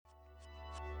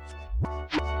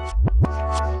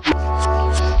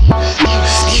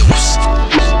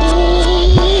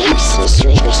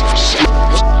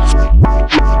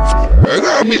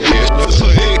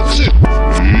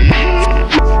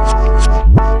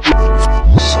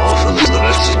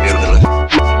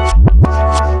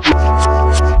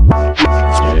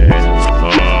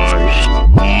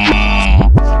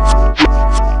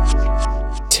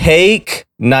take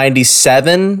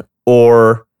 97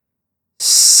 or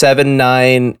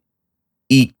 79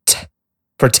 eat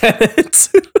for Tenet.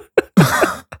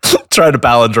 Trying to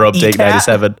palindrome take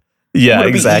 97. Yeah,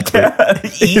 exactly.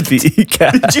 It'd be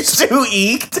ECAT. Did you do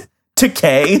eeked to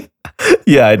K?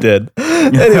 Yeah, I did.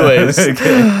 Anyways,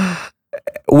 okay.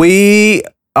 We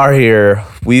are here.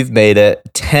 We've made it.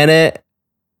 Tenet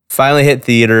finally hit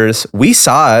theaters. We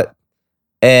saw it.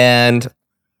 And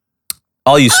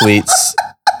all you sweets,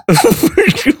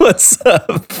 what's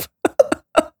up?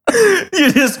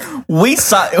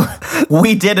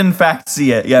 We did in fact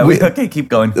see it. Yeah, okay, keep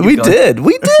going. We did.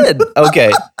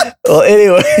 Okay. Well,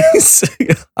 anyways,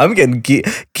 I'm getting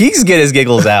Keeks get his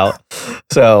giggles out.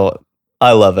 So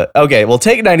I love it. Okay, well,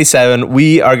 take 97.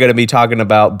 We are going to be talking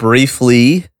about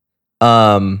briefly.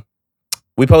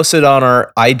 We posted on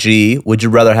our IG, would you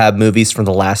rather have movies from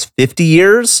the last 50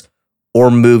 years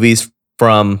or movies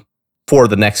for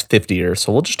the next 50 years?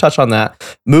 So we'll just touch on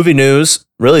that. Movie news,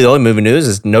 really the only movie news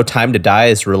is No Time to Die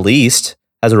is released,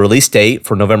 has a release date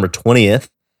for November 20th.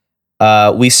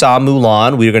 We saw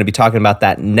Mulan. We are going to be talking about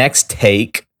that next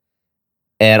take.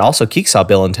 And also Keek saw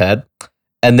Bill and Ted.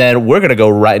 And then we're going to go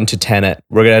right into Tenet.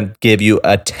 We're going to give you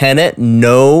a Tenet,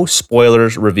 no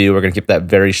spoilers review. We're going to keep that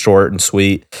very short and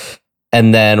sweet.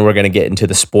 And then we're going to get into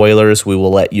the spoilers. We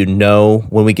will let you know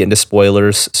when we get into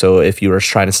spoilers. So if you are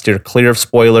trying to steer clear of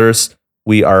spoilers,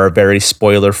 we are a very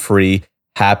spoiler-free,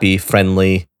 happy,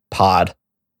 friendly pod.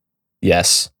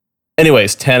 Yes.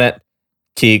 Anyways, Tenet,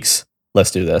 Keeks, let's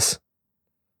do this.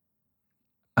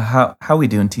 How we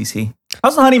doing, TC?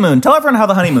 How's the honeymoon? Tell everyone how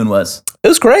the honeymoon was. It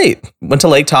was great. Went to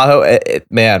Lake Tahoe.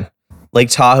 Man, Lake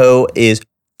Tahoe is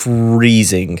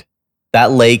freezing. That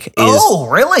lake is... Oh,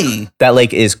 really? That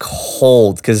lake is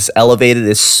cold because it's elevated.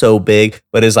 It's so big,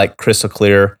 but it's like crystal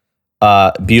clear.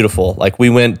 Beautiful. Like we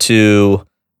went to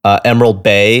Emerald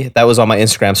Bay. That was on my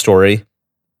Instagram story.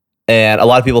 And a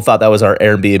lot of people thought that was our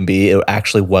Airbnb. It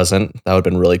actually wasn't. That would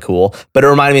have been really cool. But it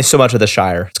reminded me so much of the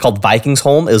Shire. It's called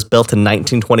Vikingsholm. It was built in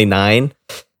 1929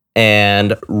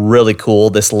 and really cool.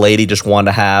 This lady just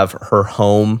wanted to have her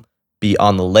home be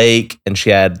on the lake, and she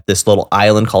had this little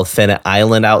island called Fennec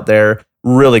Island out there.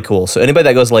 Really cool. So anybody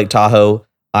that goes to Lake Tahoe,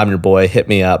 I'm your boy. Hit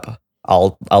me up.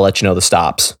 I'll let you know the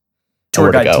stops.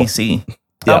 Tour guide TC.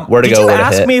 Yeah, where to go. Did you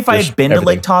ask me if I had been to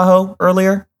Lake Tahoe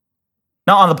earlier?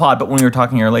 Not on the pod, but when we were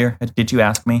talking earlier. Did you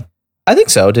ask me? I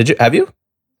think so. Did you? Have you?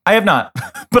 I have not.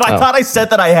 But I thought I said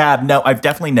that I had. No, I've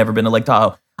definitely never been to Lake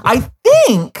Tahoe. I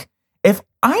think, if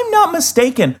I'm not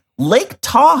mistaken, Lake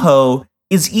Tahoe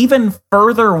is even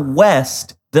further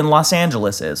west than Los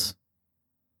Angeles is.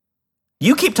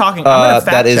 You keep talking. I'm going to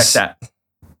fact check that.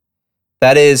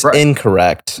 That is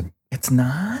incorrect. It's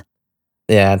not?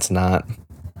 Yeah, it's not.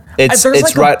 It's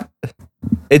right.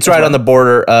 It's right on the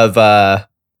border of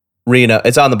Reno.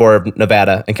 It's on the border of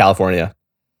Nevada and California.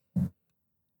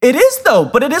 It is though,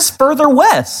 but it is further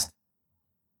west.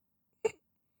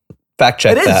 Fact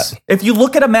check that. If you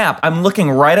look at a map, I'm looking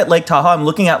right at Lake Tahoe. I'm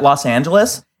looking at Los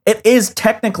Angeles. It is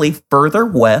technically further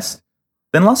west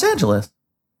than Los Angeles.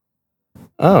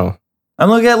 Oh. I'm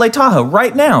looking at Lake Tahoe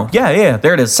right now. Yeah.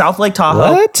 There it is. South Lake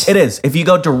Tahoe. What? It is. If you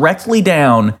go directly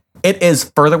down, it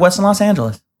is further west than Los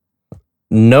Angeles.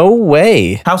 No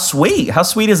way. How sweet. How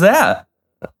sweet is that?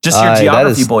 Just your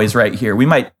geography boys right here. We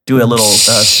might do a little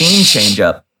scene change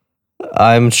up.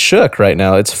 I'm shook right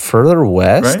now. It's further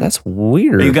west? Right? That's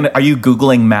weird. Are you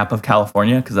Googling map of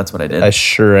California? Because that's what I did. I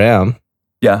sure am.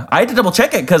 Yeah, I had to double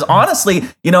check it because honestly,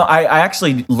 I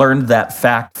actually learned that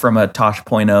fact from a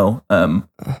Tosh.0.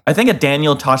 I think a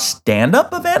Daniel Tosh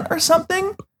stand-up event or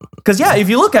something. Because yeah, if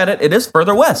you look at it, it is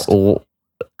further west.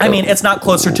 I mean, it's not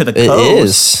closer to the coast. It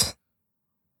is.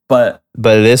 But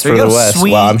it is further west.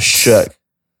 Wow, I'm shook.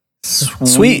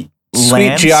 Sweet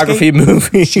geography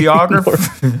movie. Geography.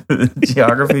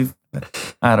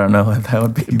 I don't know what that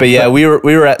would be. But yeah, we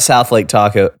were at South Lake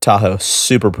Tahoe.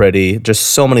 Super pretty. Just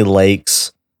so many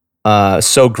lakes.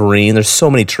 So green. There's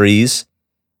so many trees.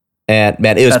 And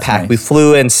man, it was packed. Nice. We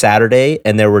flew in Saturday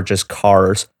and there were just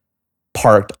cars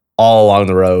parked all along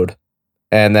the road.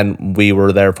 And then we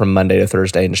were there from Monday to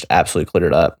Thursday and just absolutely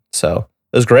cleared it up. So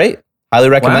it was great. Highly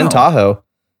recommend Tahoe.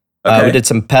 Okay. We did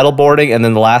some pedal boarding, and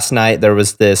then the last night there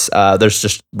was this. There's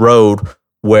just road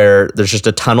where there's just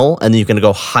a tunnel, and then you can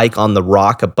go hike on the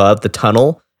rock above the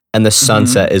tunnel, and the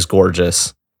sunset is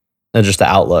gorgeous, and just the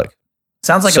outlook.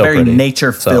 Sounds like a very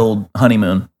nature-filled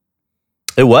honeymoon.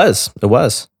 It was.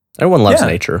 Everyone loves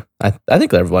nature. I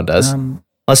think everyone does,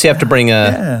 unless you have to bring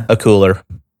a cooler.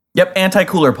 Yep,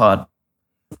 anti-cooler pod.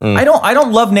 I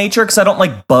don't love nature because I don't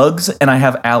like bugs and I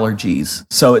have allergies.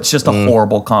 So it's just a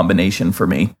horrible combination for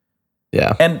me.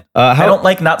 Yeah. And I don't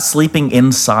like not sleeping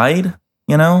inside,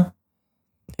 you know?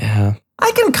 Yeah.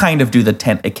 I can kind of do the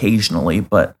tent occasionally,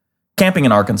 but camping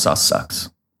in Arkansas sucks.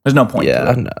 There's no point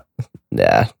to it. No.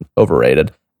 Yeah,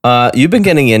 overrated. You've been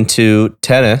getting into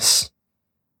tennis.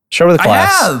 Share with the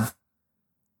class. I have.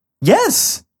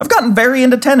 Yes. I've gotten very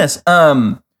into tennis.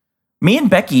 Me and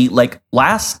Becky, like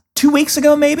last 2 weeks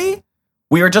ago, maybe,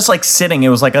 we were just like sitting. It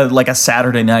was like a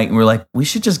Saturday night, and we were like, we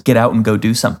should just get out and go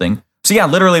do something. So yeah,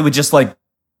 literally, we just like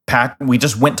we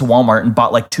just went to Walmart and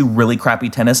bought like 2 really crappy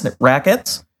tennis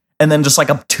rackets, and then just like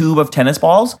a tube of tennis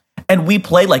balls, and we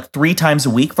play like 3 times a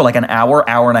week for like an hour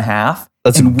and a half.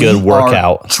 That's a good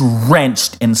workout.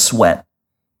 Drenched in sweat.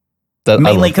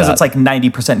 Mainly because it's like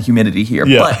 90% humidity here,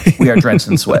 but we are drenched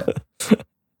in sweat.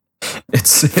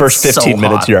 It's first 15 so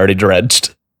minutes hot. you're already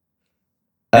drenched.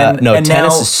 And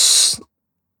tennis now,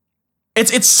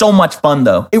 is it's so much fun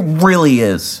though. It really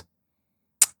is.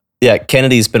 Yeah,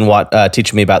 Kennedy's been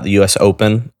teaching me about the U.S.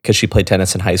 Open because she played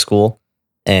tennis in high school,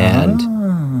 and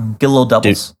get a little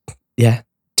doubles. Dude, yeah,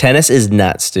 tennis is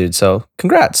nuts, dude. So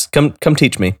congrats. Come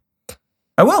teach me.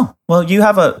 I will. Well, you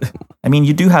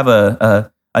do have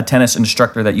a tennis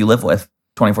instructor that you live with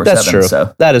 24/7. That's true.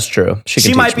 So that is true.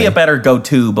 She might be a better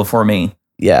go-to before me.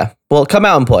 Yeah. Well, come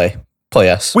out and play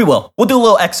us. We will. We'll do a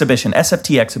little exhibition,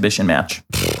 SFT exhibition match.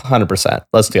 100%.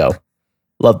 Let's go.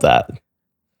 Love that.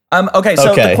 Okay.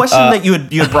 So the question that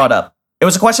you had brought up, it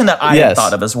was a question that I had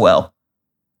thought of as well.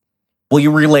 Will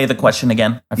you relay the question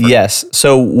again? Yes.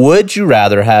 So would you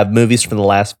rather have movies from the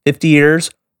last 50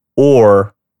 years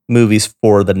or movies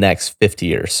for the next 50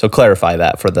 years? So clarify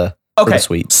that for the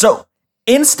suite. So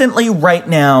instantly right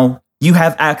now, you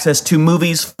have access to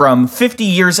movies from 50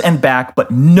 years and back, but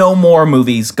no more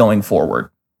movies going forward.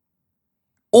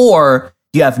 Or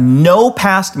you have no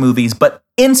past movies, but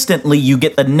instantly you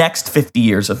get the next 50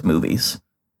 years of movies.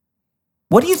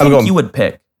 What do you think you would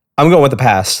pick? I'm going with the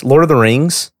past. Lord of the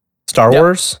Rings, Star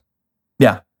Wars.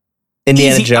 Yeah.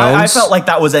 Indiana Jones. I felt like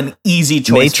that was an easy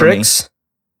choice Matrix. for me.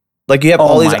 Like you have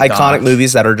all these iconic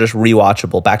movies that are just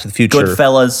rewatchable. Back to the Future.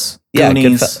 Goodfellas. Yeah,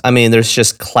 Goonies. there's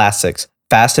just classics.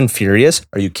 Fast and Furious.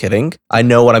 Are you kidding? I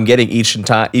know what I'm getting each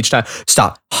time.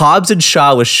 Stop. Hobbs and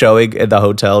Shaw was showing in the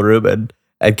hotel room, and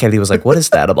Kennedy was like, "What is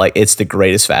that?" I'm like, "It's the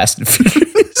greatest Fast and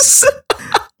Furious."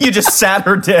 You just sat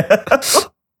her down.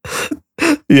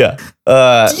 Yeah.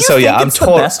 I'm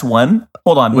the best one.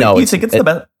 Hold on. Wait, you think it's the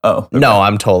best? Oh, okay. No,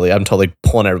 I'm totally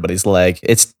pulling everybody's leg.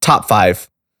 It's top 5.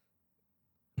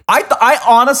 I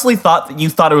honestly thought that you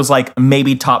thought it was like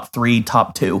maybe top 3,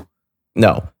 top 2.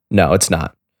 No, it's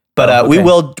not. But we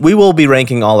will be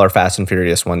ranking all our Fast and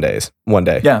Furious one day.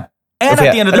 Yeah. And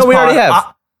at the end of this we already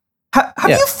have. Have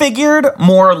you figured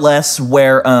more or less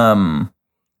where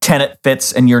Tenet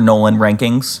fits in your Nolan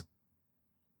rankings?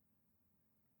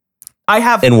 I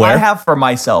have. In where? I have for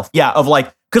myself. Yeah, of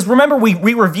like, because remember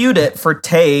we reviewed it for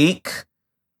Take.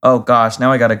 Oh gosh,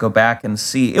 now I got to go back and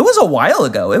see. It was a while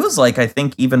ago. It was like I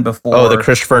think even before. Oh, the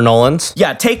Christopher Nolans.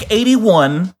 Yeah, Take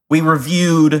 81. We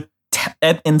reviewed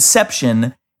at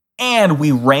Inception. And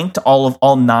we ranked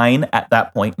all 9 at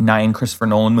that point, 9 Christopher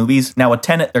Nolan movies. Now a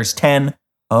Tenet, there's 10.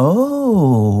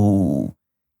 Oh,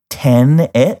 10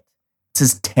 it? It's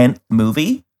his 10th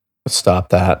movie? Stop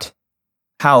that.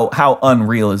 How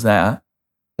unreal is that?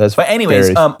 But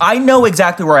anyways, I know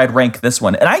exactly where I'd rank this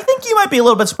one. And I think you might be a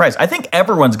little bit surprised. I think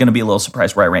everyone's going to be a little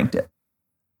surprised where I ranked it.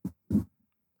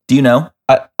 Do you know?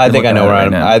 I think I know where I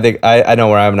know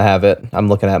where I'm going to have it. I'm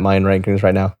looking at mine rankings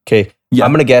right now. Okay. Yeah.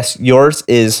 I'm going to guess yours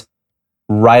is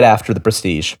right after The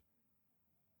Prestige.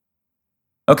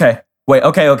 Okay. Wait.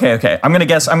 Okay. I'm gonna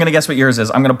guess what yours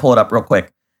is. I'm gonna pull it up real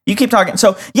quick. You keep talking.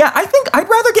 So yeah, I think I'd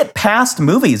rather get past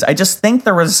movies. I just think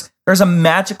there's a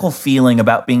magical feeling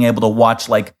about being able to watch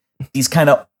like these kind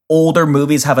of older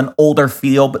movies have an older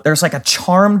feel, but there's like a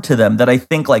charm to them that I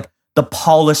think like the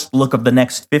polished look of the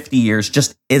next 50 years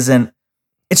just isn't.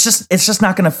 It's just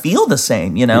not gonna feel the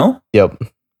same, you know? Yep.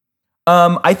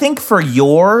 I think for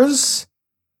yours.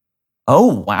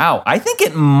 Oh wow! I think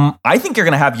you're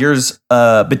gonna have yours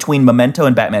between Memento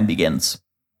and Batman Begins.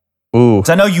 Ooh,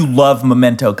 because I know you love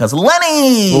Memento because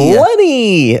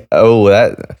Lenny. Oh,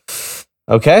 that.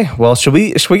 Okay. Well, should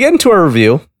we get into our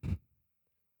review?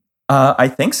 I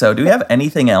think so. Do we have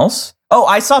anything else? Oh,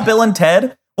 I saw Bill and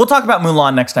Ted. We'll talk about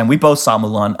Mulan next time. We both saw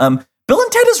Mulan. Bill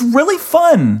and Ted is really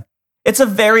fun. It's a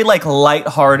very like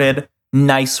lighthearted,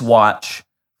 nice watch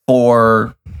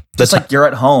for just like you're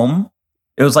at home.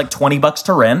 It was like $20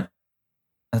 to rent.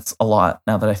 That's a lot.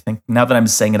 Now that I'm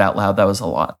saying it out loud, that was a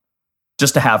lot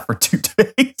just to have for 2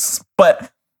 days.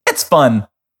 But it's fun.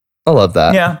 I love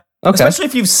that. Yeah. Okay. Especially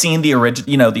if you've seen the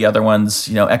original, the other ones,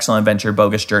 Excellent Adventure,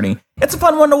 Bogus Journey. It's a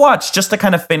fun one to watch just to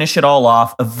kind of finish it all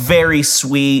off. A very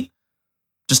sweet,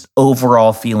 just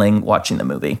overall feeling watching the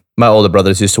movie. My older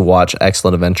brothers used to watch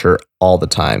Excellent Adventure all the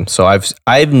time. So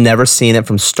I've never seen it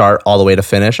from start all the way to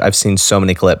finish. I've seen so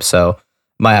many clips, so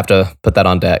might have to put that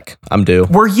on deck. I'm due.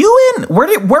 Were you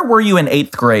where were you in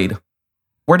 8th grade?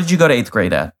 Where did you go to 8th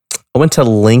grade at? I went to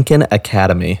Lincoln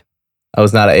Academy. I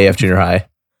was not at AF Junior High.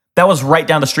 That was right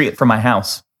down the street from my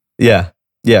house. Yeah.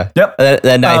 Yep.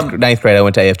 Then ninth grade, I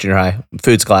went to AF Junior High.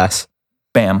 Foods class.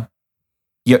 Bam.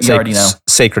 You already know.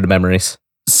 Sacred memories.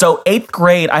 So 8th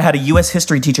grade, I had a U.S.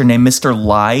 history teacher named Mr.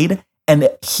 Lyde, and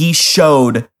he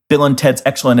showed Bill and Ted's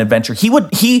Excellent Adventure. He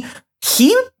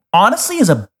honestly is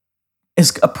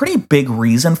a pretty big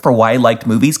reason for why I liked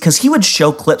movies, because he would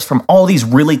show clips from all these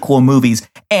really cool movies,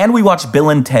 and we watched Bill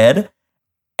and Ted,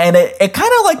 and it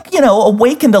kind of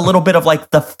awakened a little bit of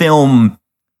like the film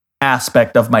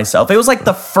aspect of myself. It was like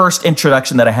the first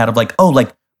introduction that I had of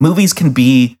movies can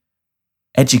be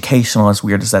educational, as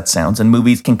weird as that sounds, and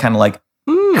movies can kind of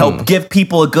help give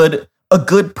people a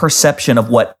good perception of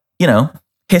what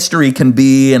history can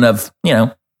be, and of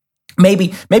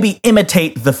maybe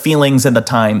imitate the feelings and the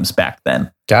times back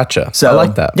then. Gotcha. So I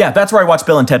like that. Yeah, that's where I watched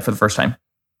Bill and Ted for the first time.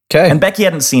 Okay. And Becky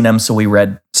hadn't seen them, so we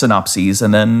read synopses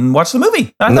and then watched the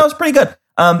movie. I thought it was pretty good.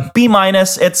 B-.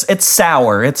 It's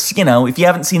sour. It's if you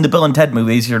haven't seen the Bill and Ted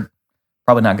movies, you're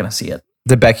probably not going to see it.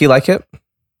 Did Becky like it?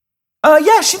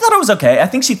 Yeah, she thought it was okay. I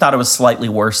think she thought it was slightly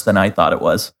worse than I thought it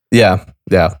was. Yeah.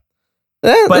 But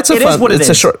it is what it is.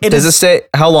 Does it stay?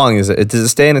 How long is it? Does it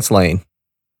stay in its lane?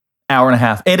 Hour and a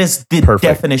half. It is the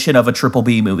definition of a triple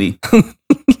B movie.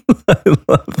 I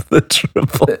love the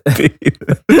triple B.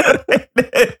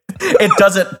 It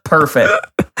does it perfect.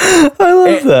 I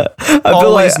love that.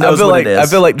 I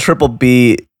feel like triple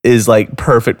B is like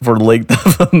perfect for length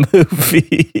of a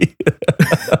movie.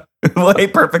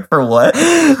 Wait, perfect for what?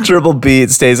 Triple B, it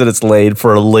stays in its lane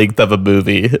for a length of a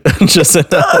movie. Just an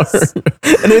hour.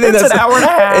 Anything that's an hour and a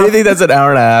half. Anything that's an hour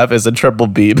and a half is a triple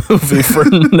B movie from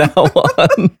now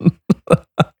on.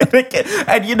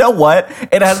 And you know what?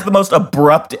 It has the most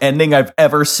abrupt ending I've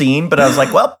ever seen, but I was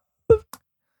like, well,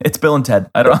 it's Bill and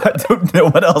Ted. I don't know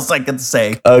what else I can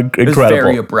say. Incredible. It's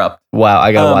very abrupt. Wow,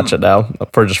 I gotta watch it now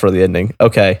for the ending.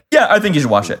 Okay. Yeah, I think you should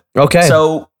watch it. Okay.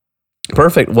 So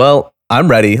perfect. Well, I'm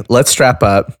ready. Let's strap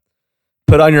up.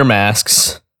 Put on your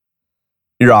masks,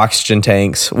 your oxygen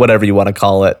tanks, whatever you want to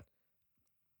call it.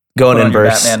 Go in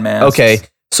inverse. Batman masks. Okay.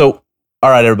 So, all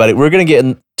right, everybody, we're gonna get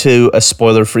into a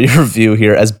spoiler-free review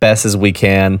here as best as we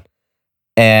can.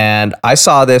 And I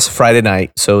saw this Friday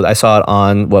night. So I saw it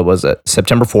on, what was it?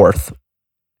 September 4th.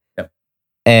 Yep.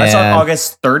 And I saw it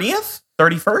August 30th,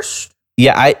 31st.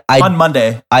 Yeah, I on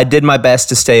Monday. I did my best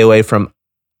to stay away from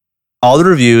all the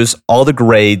reviews, all the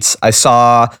grades. I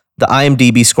saw the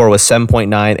IMDb score was 7.9,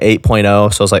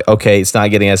 8.0. So I was like, okay, it's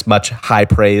not getting as much high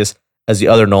praise as the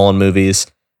other Nolan movies.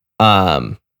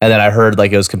 And then I heard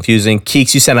like it was confusing.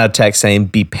 Keeks, you sent out a text saying,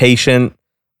 be patient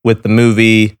with the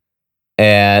movie.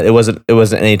 And it wasn't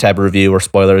any type of review or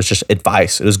spoiler. It was just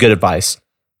advice. It was good advice.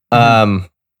 Mm-hmm.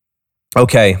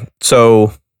 Okay,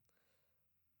 so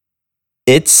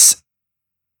it's.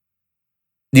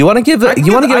 Do you want to give?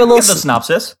 You want to give a little give the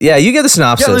synopsis? Yeah, you give the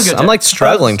synopsis. Yeah, I'm like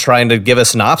struggling trying to give a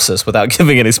synopsis without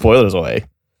giving any spoilers away.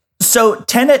 So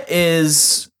Tenet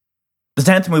is the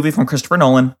 10th movie from Christopher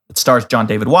Nolan. It stars John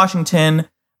David Washington,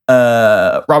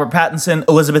 Robert Pattinson,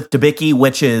 Elizabeth Debicki,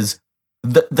 which is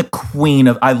the queen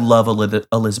of. I love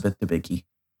Elizabeth Debicki.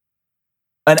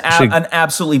 An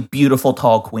absolutely beautiful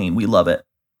tall queen. We love it.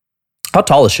 How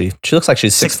tall is she? She looks like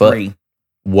she's 6 foot. 6'3".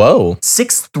 Whoa.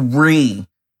 6'3".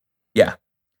 Yeah.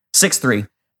 6'3".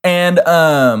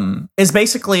 And is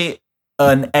basically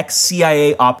an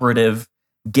ex-CIA operative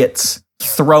gets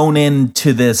thrown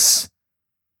into this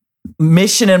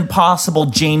Mission Impossible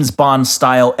James Bond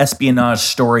style espionage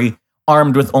story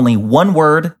armed with only one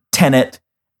word, Tenet,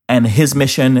 and his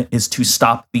mission is to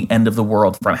stop the end of the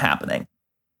world from happening.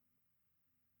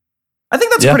 I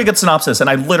think that's a pretty good synopsis, and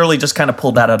I literally just kind of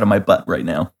pulled that out of my butt right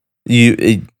now.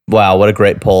 Wow, what a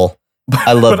great pull!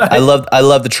 I love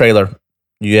the trailer.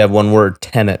 You have one word,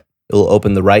 Tenet. It will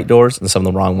open the right doors and some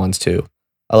of the wrong ones too.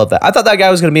 I love that. I thought that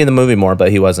guy was going to be in the movie more,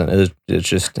 but he wasn't. It's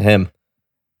just him.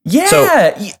 Yeah.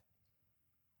 So,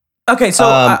 okay,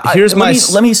 so here's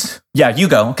let me. Yeah, you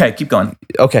go. Okay, keep going.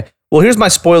 Okay. Well, here's my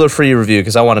spoiler-free review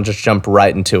because I want to just jump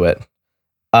right into it.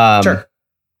 Sure.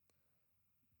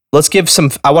 Let's give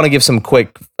some. I want to give some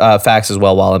quick facts as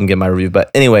well while I'm giving my review.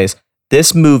 But anyways,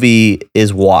 this movie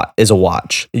is a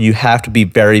watch. You have to be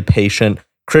very patient.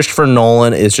 Christopher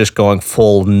Nolan is just going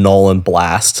full Nolan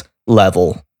blast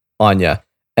level on you.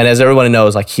 And as everyone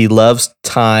knows, like he loves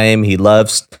time, he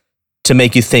loves to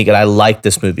make you think. And I like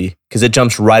this movie because it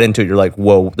jumps right into it. You're like,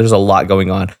 whoa, there's a lot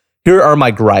going on. Here are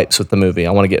my gripes with the movie.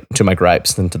 I want to get to my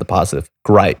gripes, then to the positive.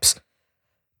 Gripes.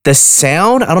 The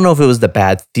sound, I don't know if it was the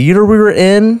bad theater we were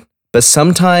in, but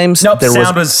sometimes sound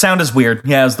is weird.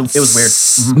 Yeah, it was weird.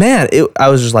 Mm-hmm. Man, I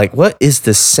was just like, what is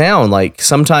this sound? Like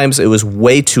sometimes it was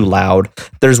way too loud.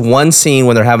 There's one scene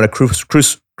when they're having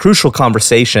a crucial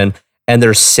conversation and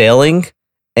they're sailing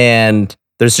and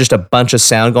there's just a bunch of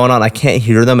sound going on. I can't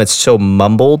hear them. It's so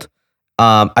mumbled.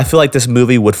 I feel like this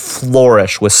movie would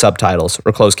flourish with subtitles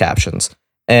or closed captions.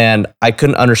 And I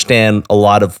couldn't understand a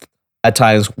lot of, at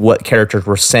times, what characters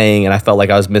were saying. And I felt like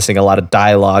I was missing a lot of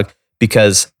dialogue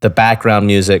because the background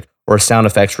music or sound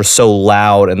effects were so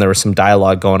loud and there was some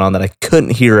dialogue going on that I couldn't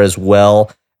hear as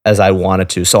well as I wanted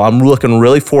to. So I'm looking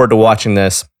really forward to watching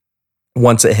this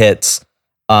once it hits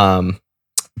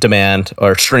demand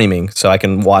or streaming so I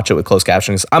can watch it with closed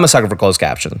captions. I'm a sucker for closed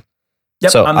caption.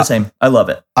 Yep, so I'm the same. I love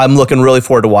it. I'm looking really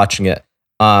forward to watching it.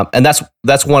 And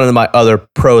that's one of my other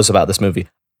pros about this movie.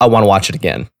 I want to watch it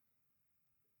again.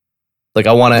 Like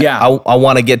I want to, I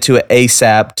want to get to it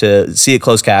ASAP to see it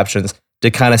closed captions to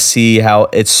kind of see how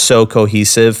it's so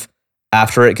cohesive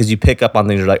after it because you pick up on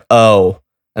things. You're like, oh,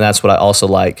 and that's what I also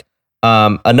like.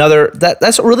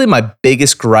 That's really my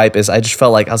biggest gripe is I just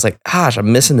felt like I was like, gosh,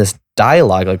 I'm missing this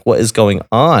dialogue. Like, what is going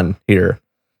on here?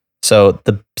 So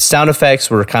the sound effects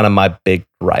were kind of my big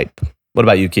gripe. What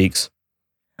about you, Keeks?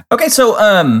 Okay,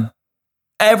 so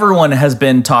everyone has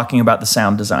been talking about the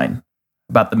sound design,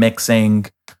 about the mixing,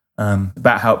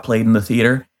 about how it played in the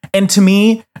theater. And to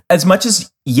me, as much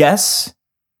as, yes,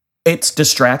 it's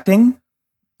distracting,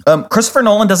 Christopher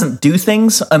Nolan doesn't do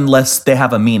things unless they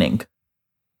have a meaning.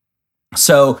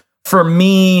 So for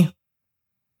me,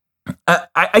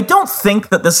 I don't think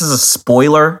that this is a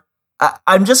spoiler.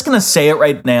 I'm just going to say it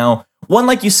right now. One,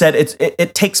 like you said,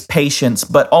 it takes patience,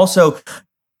 but also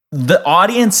the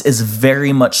audience is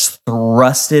very much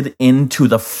thrusted into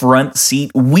the front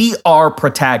seat. We are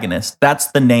protagonists.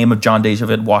 That's the name of John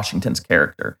David Washington's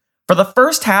character. For the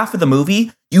first half of the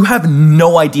movie, you have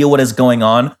no idea what is going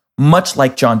on, much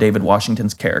like John David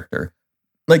Washington's character.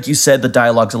 Like you said, the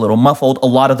dialogue's a little muffled. A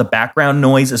lot of the background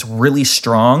noise is really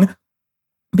strong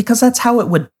because that's how it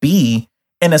would be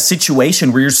in a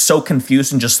situation where you're so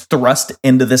confused and just thrust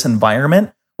into this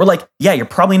environment. We're like, yeah, you're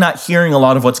probably not hearing a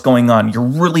lot of what's going on.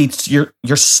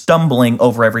 You're stumbling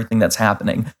over everything that's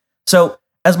happening. So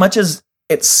as much as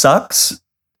it sucks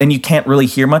and you can't really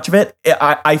hear much of it,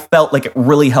 I felt like it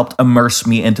really helped immerse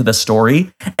me into the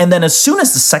story. And then as soon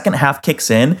as the second half kicks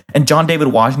in and John David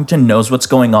Washington knows what's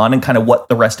going on and kind of what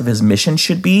the rest of his mission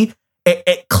should be,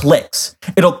 it clicks.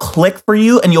 It'll click for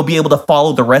you and you'll be able to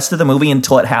follow the rest of the movie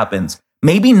until it happens.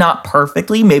 Maybe not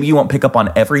perfectly. Maybe you won't pick up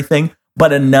on everything,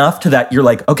 but enough to that you're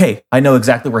like, okay, I know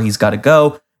exactly where he's got to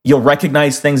go. You'll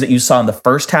recognize things that you saw in the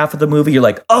first half of the movie. You're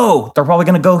like, oh, they're probably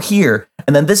going to go here.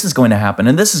 And then this is going to happen.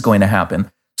 And this is going to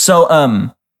happen.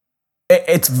 So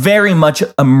it's very much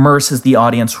immerses the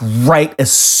audience right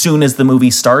as soon as the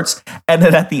movie starts. And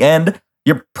then at the end,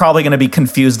 you're probably going to be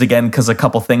confused again because a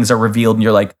couple things are revealed and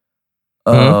you're like,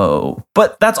 oh. Mm-hmm.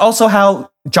 But that's also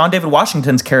how John David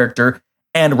Washington's character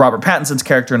and Robert Pattinson's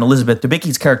character and Elizabeth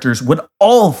Debicki's characters would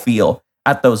all feel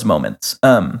at those moments.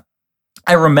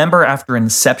 I remember after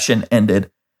Inception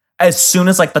ended, as soon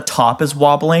as like the top is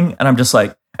wobbling, and I'm just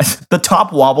like, the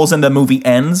top wobbles and the movie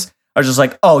ends, I was just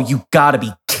like, oh, you gotta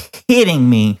be kidding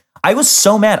me. I was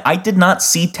so mad. I didn't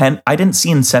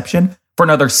see Inception for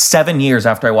another 7 years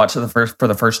after I watched it for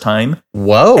the first time.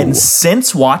 Whoa. And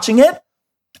since watching it,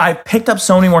 I've picked up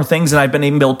so many more things and I've been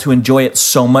able to enjoy it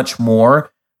so much more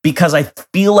because I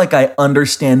feel like I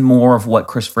understand more of what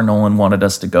Christopher Nolan wanted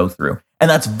us to go through. And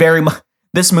that's very much,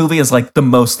 this movie is like the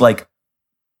most like,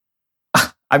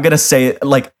 I'm going to say it,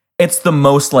 like, it's the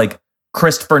most like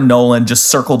Christopher Nolan just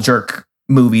circle jerk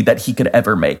movie that he could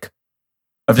ever make.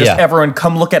 Of just everyone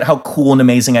come look at how cool and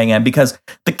amazing I am, because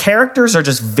the characters are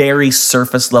just very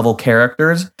surface level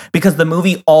characters because the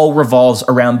movie all revolves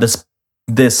around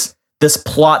this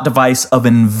plot device of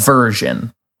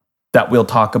inversion that we'll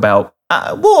talk about.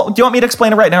 Well, do you want me to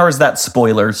explain it right now, or is that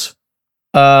spoilers?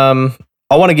 I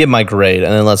want to give my grade,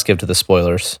 and then let's give to the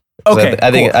spoilers. Okay,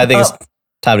 I think it's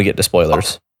time to get to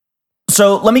spoilers.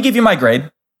 So let me give you my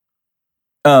grade.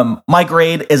 My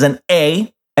grade is an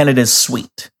A, and it is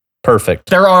sweet. Perfect.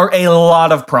 There are a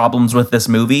lot of problems with this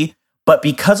movie, but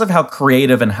because of how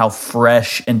creative and how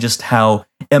fresh and just how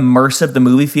immersive the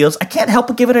movie feels, I can't help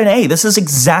but give it an A. This is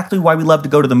exactly why we love to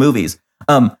go to the movies.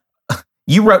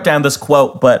 You wrote down this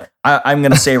quote, but I'm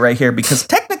going to say right here, because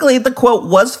technically the quote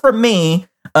was from me.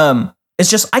 It's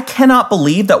just, I cannot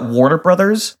believe that Warner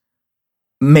Brothers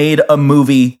made a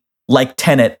movie like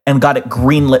Tenet and got it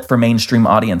greenlit for mainstream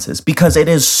audiences, because it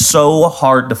is so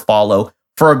hard to follow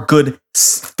for a good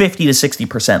 50 to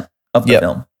 60% of the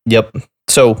film. Yep.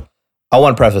 So I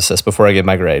want to preface this before I give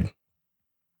my grade.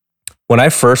 When I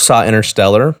first saw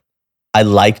Interstellar, I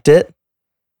liked it.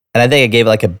 And I think I gave it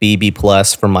like a B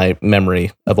plus from my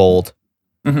memory of old.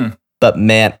 Mm-hmm. But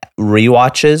man,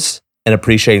 rewatches and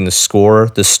appreciating the score,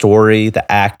 the story, the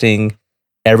acting,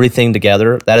 everything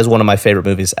together, that is one of my favorite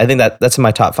movies. I think that's in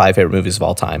my top 5 favorite movies of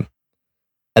all time.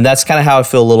 And that's kind of how I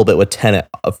feel a little bit with Tenet.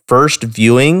 A first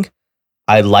viewing,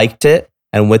 I liked it.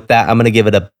 And with that, I'm going to give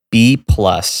it a B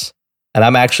plus. And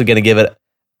I'm actually going to give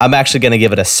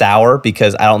it a sour,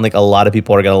 because I don't think a lot of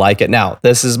people are going to like it. Now,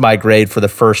 this is my grade for the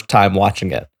first time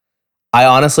watching it. I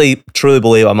honestly, truly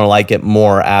believe I'm going to like it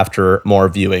more after more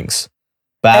viewings.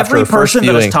 But every person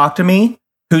that has talked to me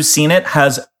who's seen it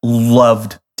has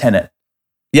loved Tenet.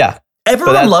 Yeah.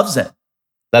 Everyone loves it.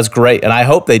 That's great. And I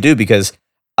hope they do, because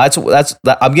I'm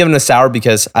giving it a sour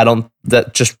because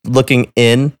just looking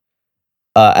in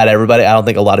at everybody, I don't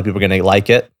think a lot of people are going to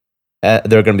like it.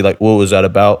 They're going to be like, what was that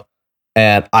about?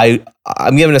 And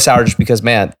I'm giving it a sour just because,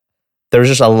 man, there's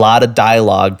just a lot of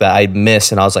dialogue that I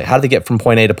missed. And I was like, how did they get from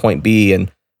point A to point B?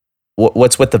 And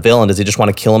what's with the villain? Does he just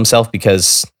want to kill himself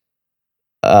because,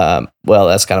 well,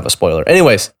 that's kind of a spoiler.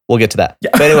 Anyways, we'll get to that. Yeah.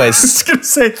 But anyways. I was going to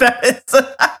say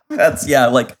that's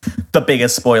like the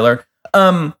biggest spoiler.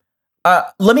 Let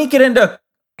me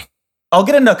I'll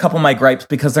get into a couple of my gripes,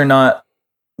 because they're not,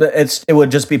 it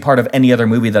would just be part of any other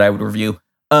movie that I would review,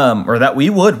 or that we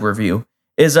would review,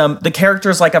 is the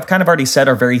characters, like I've kind of already said,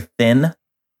 are very thin.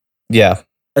 Yeah.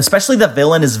 Especially the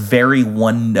villain is very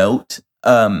one note.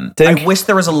 I wish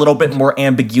there was a little bit more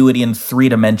ambiguity in 3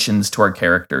 dimensions to our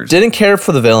characters. Didn't care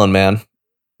for the villain, man.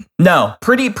 No,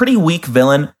 pretty weak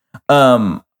villain.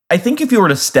 I think if you were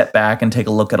to step back and take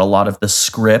a look at a lot of the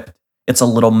script, it's a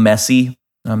little messy.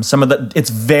 It's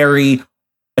very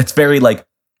like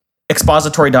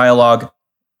expository dialogue,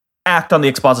 act on the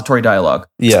expository dialogue,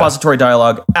 expository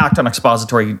dialogue, act on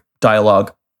expository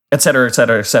dialogue, et cetera, et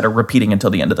cetera, et cetera, repeating until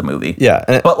the end of the movie.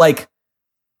 Yeah. But like,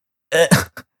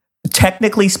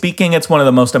 technically speaking, it's one of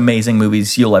the most amazing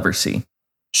movies you'll ever see.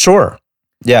 Sure.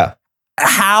 Yeah.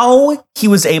 How he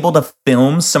was able to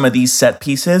film some of these set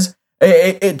pieces,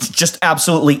 it's just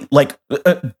absolutely like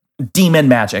demon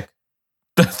magic.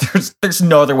 There's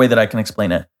no other way that I can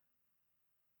explain it.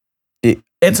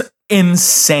 It's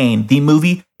insane. The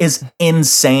movie is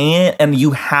insane, and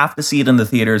you have to see it in the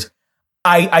theaters.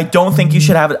 I don't think you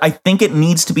should have it. I think it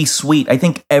needs to be sweet. I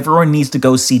think everyone needs to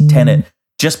go see Tenet,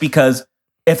 just because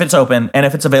if it's open and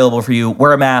if it's available for you,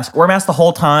 wear a mask the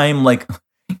whole time. Like,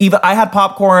 even I had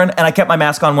popcorn and I kept my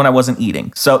mask on when I wasn't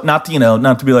eating. So not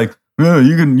to be like, oh,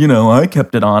 you can, I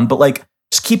kept it on, but like,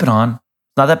 just keep it on.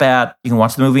 It's not that bad. You can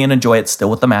watch the movie and enjoy it still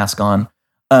with the mask on.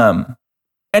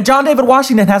 And John David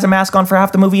Washington has a mask on for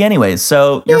half the movie anyways,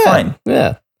 so you're fine.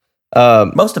 Yeah.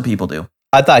 Most of people do.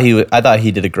 I thought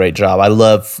he did a great job. I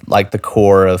love like the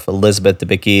core of Elizabeth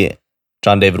Debicki,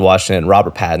 John David Washington,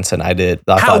 Robert Pattinson.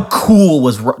 How cool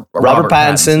was Robert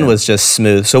Pattinson? Was just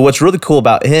smooth. So what's really cool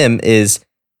about him is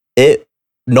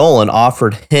Nolan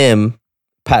offered him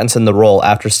Pattinson the role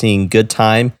after seeing Good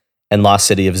Time and Lost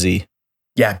City of Z.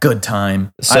 Yeah, Good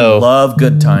Time. So, I love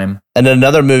Good Time. And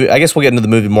another movie, I guess we'll get into the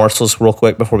movie morsels real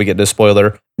quick before we get to a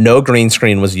spoiler. No green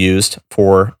screen was used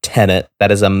for Tenet.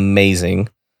 That is amazing.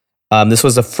 This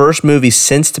was the first movie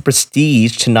since The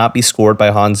Prestige to not be scored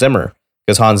by Hans Zimmer,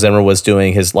 because Hans Zimmer was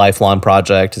doing his lifelong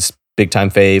project, his big time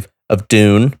fave of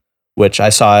Dune, which I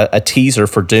saw a teaser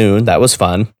for Dune. That was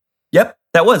fun. Yep,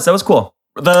 that was cool.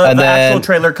 The actual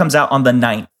trailer comes out on the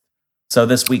 9th. So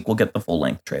this week we'll get the full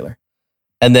length trailer.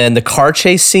 And then the car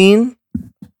chase scene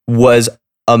was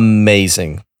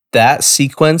amazing. That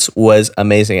sequence was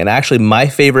amazing. And actually my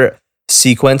favorite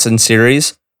sequence in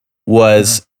series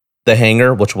was the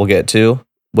hangar, which we'll get to,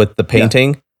 with the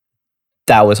painting. Yeah.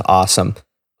 That was awesome.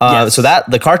 Yes. So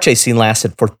the car chase scene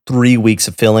lasted for 3 weeks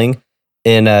of filming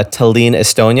in Tallinn,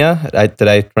 Estonia. Did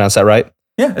I pronounce that right?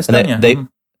 Yeah, Estonia.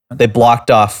 They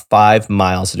blocked off 5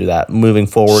 miles to do that, moving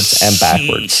forwards and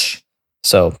backwards.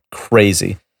 So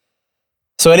crazy.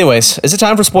 So anyways, is it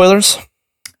time for spoilers?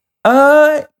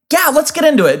 Yeah, let's get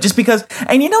into it. Just because,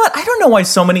 and you know what? I don't know why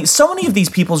so many of these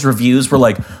people's reviews were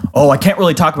like, oh, I can't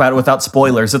really talk about it without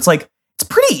spoilers. It's like, it's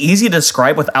pretty easy to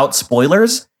describe without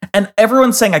spoilers. And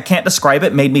everyone saying I can't describe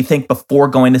it made me think before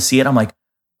going to see it. I'm like,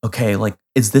 okay, like,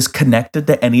 is this connected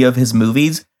to any of his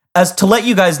movies? As to let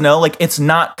you guys know, like, it's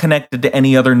not connected to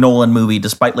any other Nolan movie,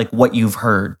 despite like what you've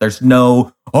heard. There's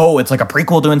no, oh, it's like a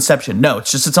prequel to Inception. No,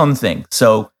 it's just its own thing.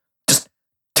 So just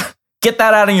get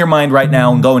that out of your mind right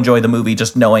now and go enjoy the movie,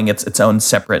 just knowing it's its own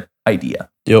separate idea.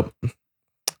 Yep.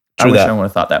 I wish I would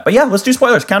have thought that. But yeah, let's do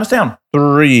spoilers. Count us down.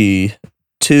 3,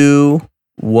 2,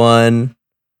 1.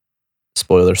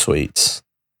 Spoiler sweets.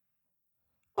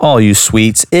 All you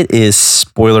sweets, it is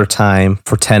spoiler time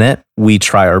for Tenet. We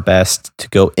try our best to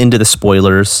go into the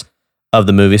spoilers of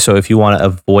the movie. So if you want to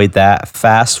avoid that,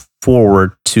 fast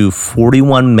forward to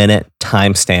 41-minute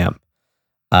timestamp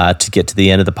to get to the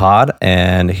end of the pod.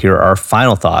 And here are our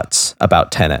final thoughts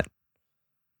about Tenet.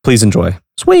 Please enjoy.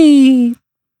 Sweet.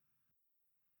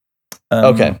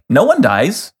 Okay. No one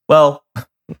dies. Well,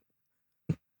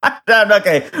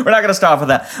 okay. We're not going to start off with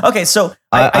that. Okay, so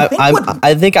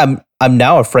I think I'm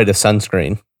now afraid of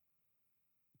sunscreen.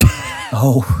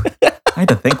 Oh, I had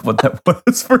to think what that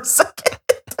was for a second.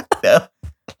 No.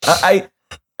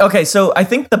 Okay, so I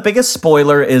think the biggest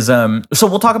spoiler is so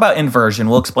we'll talk about inversion.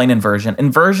 We'll explain inversion.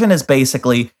 Inversion is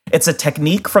basically it's a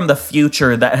technique from the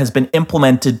future that has been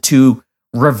implemented to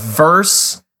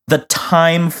reverse the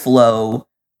time flow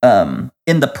in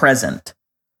the present.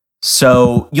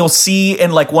 So you'll see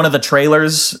in like one of the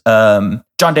trailers, John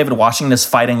David Washington is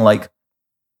fighting like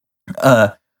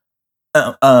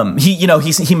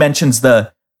he mentions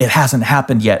it hasn't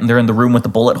happened yet, and they're in the room with the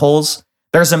bullet holes.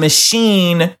 There's a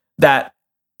machine that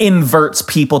inverts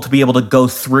people to be able to go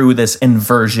through this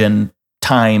inversion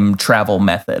time travel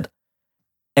method.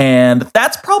 And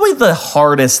that's probably the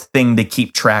hardest thing to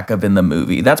keep track of in the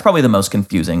movie. That's probably the most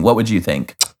confusing. What would you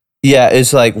think? Yeah,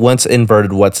 it's like what's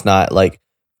inverted, what's not. Like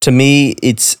to me,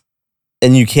 it's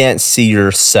and you can't see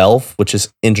yourself, which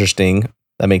is interesting.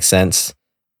 That makes sense.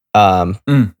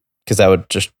 Because that would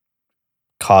just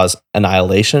cause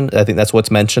annihilation. I think that's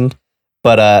what's mentioned.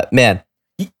 But man,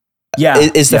 yeah,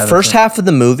 is the first half of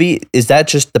the movie, is that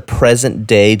just the present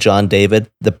day John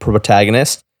David, the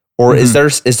protagonist, or is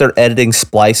there editing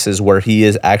splices where he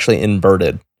is actually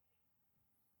inverted?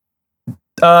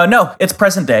 No, it's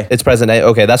present day. It's present day.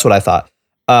 Okay, that's what I thought.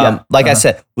 I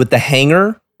said, with the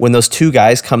hangar, when those two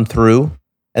guys come through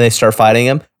and they start fighting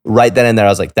him, right then and there, I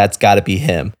was like, that's got to be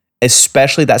him.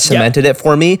 Especially that cemented it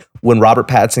for me when Robert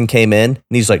Pattinson came in and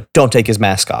he's like, don't take his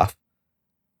mask off.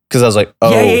 Because I was like,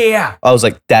 oh, yeah. I was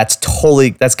like, that's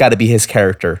got to be his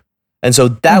character. And so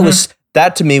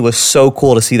that to me was so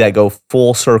cool to see that go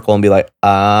full circle and be like,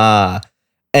 ah.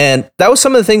 And that was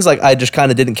some of the things like I just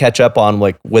kind of didn't catch up on,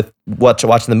 like with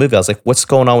watching the movie. I was like, what's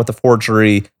going on with the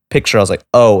forgery picture? I was like,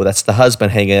 oh, that's the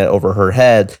husband hanging it over her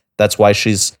head. That's why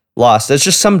she's lost. There's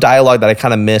just some dialogue that I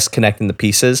kind of missed connecting the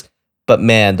pieces. But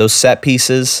man, those set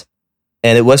pieces,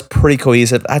 and it was pretty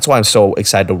cohesive. That's why I'm so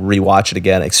excited to rewatch it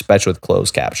again, especially with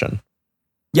closed caption.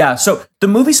 Yeah, so the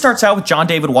movie starts out with John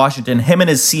David Washington, him and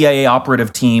his CIA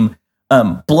operative team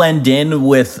blend in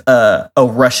with a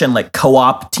Russian like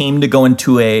co-op team to go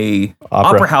into a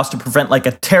opera house to prevent like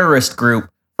a terrorist group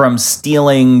from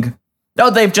stealing. No,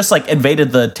 they've just like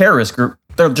invaded the terrorist group.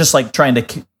 They're just like trying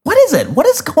to. What is it? What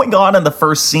is going on in the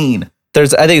first scene? Are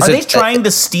they trying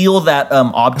to steal that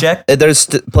object? There's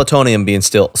plutonium being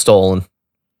stolen.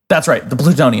 That's right. The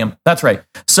plutonium. That's right.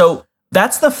 So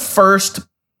that's the first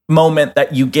moment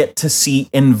that you get to see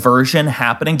inversion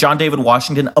happening. John David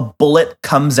Washington, a bullet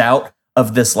comes out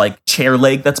of this like chair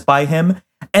leg that's by him.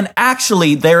 And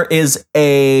actually there is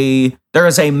a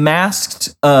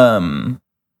masked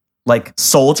like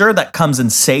soldier that comes and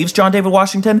saves John David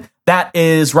Washington. That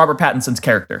is Robert Pattinson's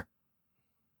character.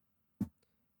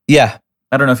 Yeah.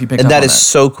 I don't know if you picked up on that. And that is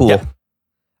so cool. Yep.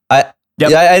 I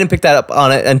didn't pick that up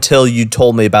on it until you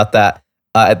told me about that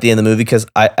at the end of the movie, because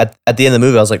at the end of the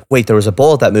movie, I was like, wait, there was a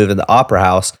bullet that moved in the opera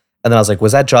house. And then I was like,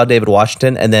 was that John David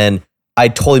Washington? And then I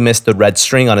totally missed the red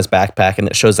string on his backpack, and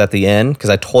it shows at the end because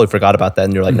I totally forgot about that.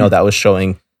 And you're like, no, that was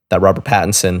showing that Robert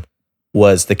Pattinson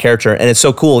was the character. And it's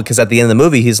so cool because at the end of the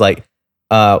movie, he's like,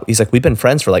 we've been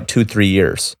friends for like 2-3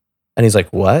 years. And he's like,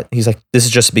 what? He's like, this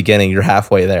is just the beginning. You're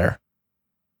halfway there.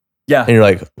 Yeah. And you're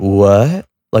like, what?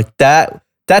 Like that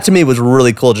to me was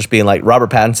really cool. Just being like, Robert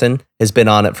Pattinson has been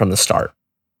on it from the start.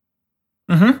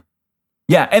 Mm-hmm.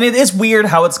 Yeah. And it is weird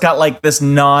how it's got like this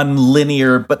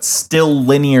non-linear, but still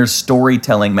linear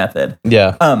storytelling method.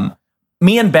 Yeah.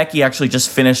 Me and Becky actually just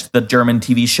finished the German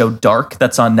TV show Dark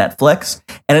that's on Netflix.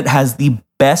 And it has the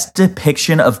best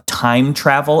depiction of time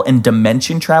travel and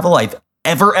dimension travel I've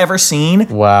ever seen.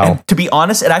 Wow. And to be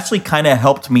honest, it actually kind of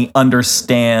helped me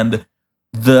understand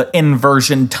the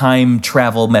inversion time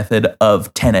travel method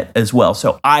of Tenet as well.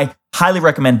 So I highly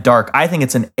recommend Dark. I think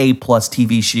it's an A+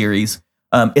 TV series.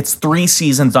 It's 3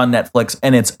 seasons on Netflix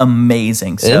and it's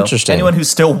amazing. So interesting. Anyone who's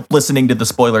still listening to the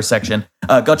spoiler section,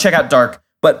 go check out Dark.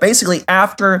 But basically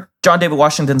after John David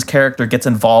Washington's character gets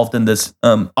involved in this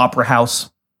opera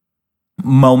house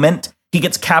moment. He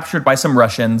gets captured by some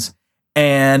Russians,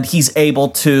 and he's able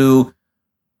to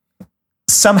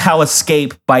somehow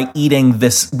escape by eating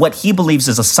this, what he believes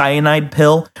is a cyanide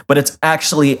pill, but it's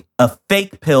actually a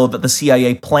fake pill that the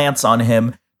CIA plants on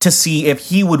him to see if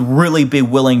he would really be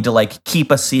willing to like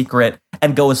keep a secret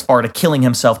and go as far to killing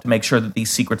himself to make sure that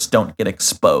these secrets don't get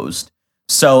exposed.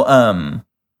 So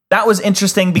that was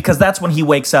interesting because that's when he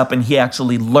wakes up and he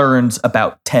actually learns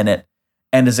about Tenet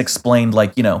and is explained,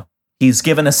 like, you know, he's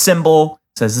given a symbol,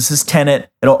 says this is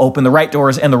Tenet, it'll open the right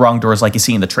doors and the wrong doors like you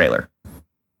see in the trailer.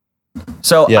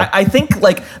 So yeah. I think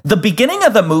like the beginning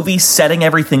of the movie setting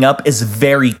everything up is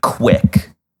very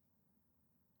quick.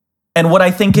 And what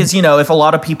I think is, you know, if a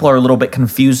lot of people are a little bit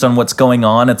confused on what's going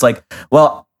on, it's like,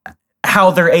 well,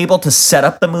 how they're able to set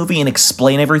up the movie and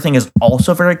explain everything is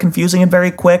also very confusing and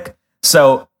very quick.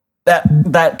 So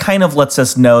that kind of lets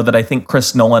us know that I think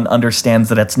Chris Nolan understands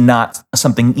that it's not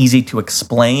something easy to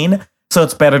explain. So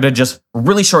it's better to just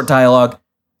really short dialogue,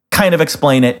 kind of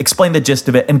explain it, explain the gist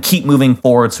of it, and keep moving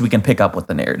forward so we can pick up with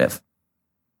the narrative.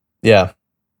 Yeah.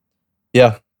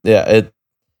 That's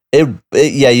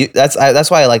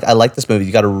why I like this movie.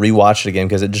 You got to rewatch it again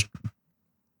because it just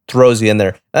throws you in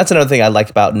there. That's another thing I like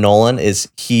about Nolan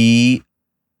is he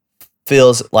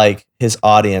feels like his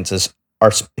audiences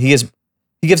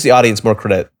he gives the audience more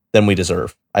credit than we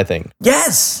deserve, I think.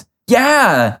 Yes.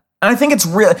 Yeah. And I think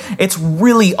it's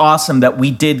really awesome that we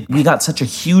got such a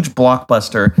huge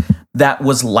blockbuster that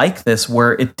was like this,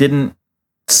 where it didn't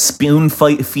spoon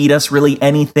feed us really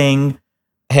anything.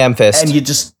 Ham fist. And you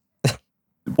just,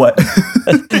 what?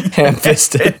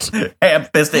 Ham-fisted.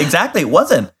 Ham-fisted. Exactly. It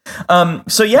wasn't.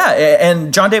 So yeah.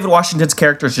 And John David Washington's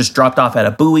character is just dropped off at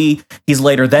a buoy. He's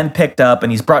later then picked up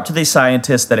and he's brought to the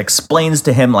scientist that explains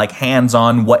to him like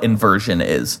hands-on what inversion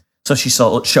is. So she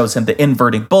shows him the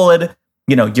inverting bullet.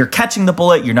 You know, you're catching the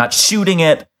bullet, you're not shooting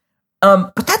it.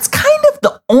 But that's kind of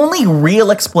the only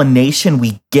real explanation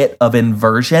we get of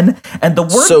inversion. And the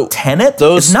word Tenet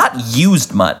is not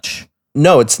used much.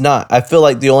 No, it's not. I feel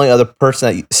like the only other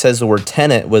person that says the word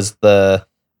Tenet was the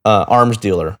arms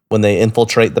dealer when they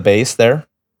infiltrate the base there,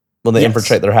 when they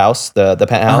infiltrate their house, the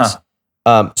penthouse.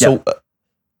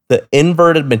 The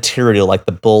inverted material, like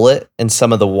the bullet and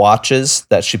some of the watches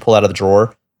that she pulled out of the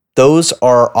drawer, those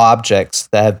are objects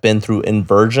that have been through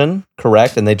inversion,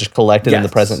 correct? And they just collected in the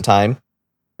present time?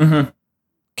 Mm-hmm.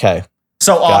 Okay.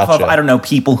 So off of, I don't know,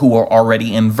 people who are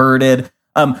already inverted.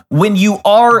 When you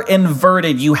are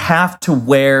inverted, you have to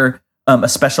wear a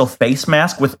special face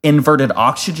mask with inverted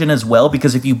oxygen as well,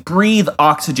 because if you breathe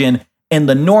oxygen in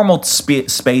the normal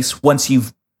space, once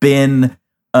you've been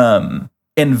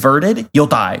inverted, you'll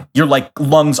die. Your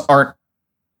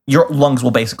lungs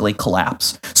will basically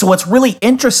collapse. So what's really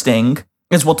interesting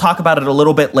is we'll talk about it a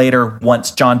little bit later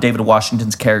once John David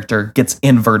Washington's character gets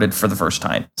inverted for the first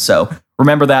time. So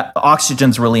remember that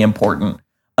oxygen's really important.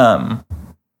 And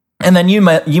then you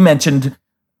mentioned,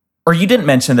 or you didn't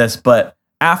mention this, but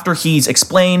after he's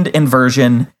explained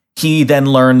inversion, he then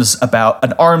learns about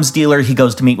an arms dealer. He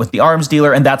goes to meet with the arms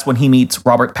dealer, and that's when he meets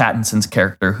Robert Pattinson's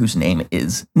character, whose name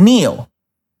is Neil.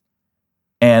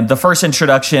 And the first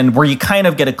introduction, where you kind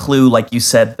of get a clue, like you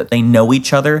said, that they know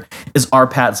each other, is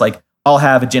Pat's like, I'll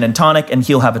have a gin and tonic, and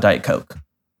he'll have a Diet Coke.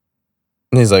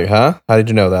 And he's like, huh? How did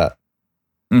you know that?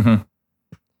 Mm-hmm.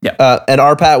 Yeah.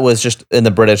 And Pat was just in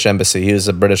the British embassy. He was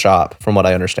a British op, from what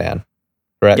I understand.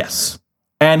 Correct? Yes.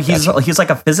 And he's like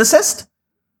a physicist?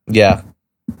 Yeah.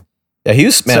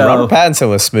 Yeah, Robert Pattinson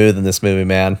was smooth in this movie,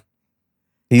 man.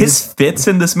 His fits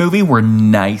in this movie were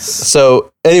nice.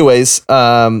 So, anyways,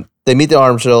 they meet the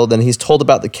arms dealer, then he's told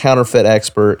about the counterfeit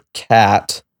expert,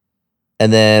 Kat.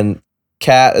 And then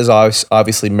Kat is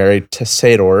obviously married to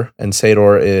Sador, and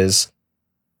Sador is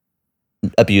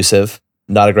abusive,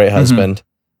 not a great husband. Mm-hmm.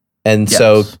 And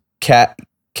so Kat,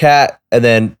 and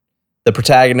then the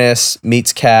protagonist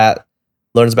meets Kat,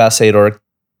 learns about Sador.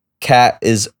 Kat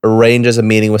arranges a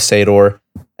meeting with Sador,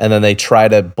 and then they try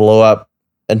to blow up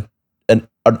an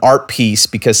art piece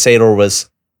because Sador was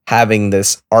having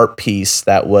this art piece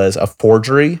that was a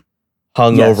forgery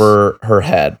hung over her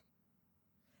head.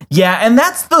 Yeah, and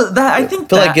that's I think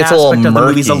feel that like it's aspect a little of the murky.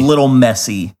 movie's a little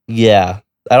messy. Yeah,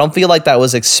 I don't feel like that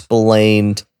was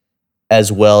explained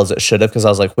as well as it should have, because I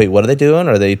was like, wait, what are they doing?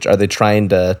 Are they trying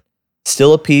to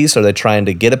steal a piece? Are they trying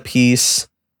to get a piece?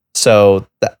 So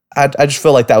I just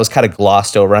feel like that was kind of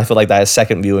glossed over. I feel like that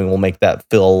second viewing will make that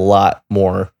feel a lot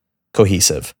more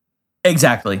cohesive.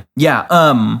 Exactly. Yeah.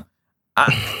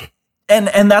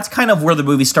 And that's kind of where the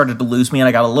movie started to lose me, and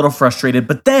I got a little frustrated.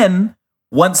 But then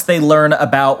once they learn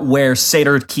about where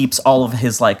Sador keeps all of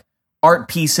his like art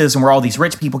pieces and where all these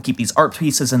rich people keep these art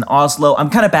pieces in Oslo, I'm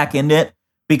kind of back into it,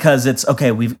 because it's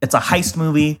okay. It's a heist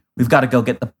movie. We've got to go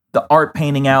get the art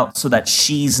painting out so that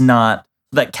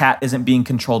that Kat isn't being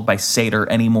controlled by Sator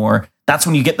anymore. That's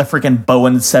when you get the freaking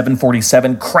Boeing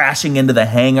 747 crashing into the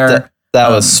hangar. That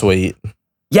was sweet.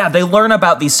 Yeah, they learn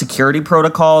about these security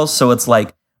protocols. So it's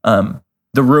like the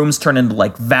rooms turn into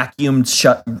like vacuum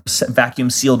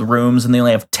sealed rooms, and they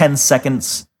only have 10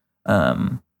 seconds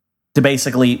to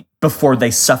basically before they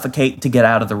suffocate to get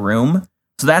out of the room.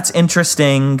 So that's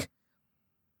interesting.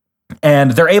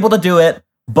 And they're able to do it,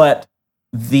 but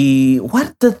does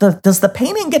the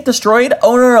painting get destroyed?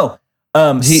 Oh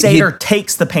no. Sator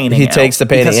takes the painting. He takes the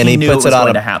painting and he puts it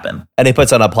on to happen. And he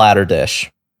puts it on a platter dish.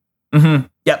 Mm-hmm.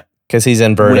 Yep. Because he's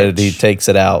inverted, he takes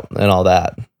it out and all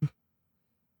that.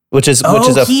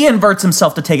 He inverts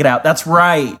himself to take it out. That's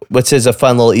right. Which is a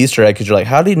fun little Easter egg because you're like,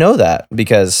 how do you know that?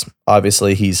 Because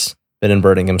obviously he's been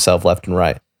inverting himself left and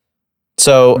right.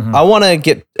 So I want to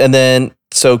get, and then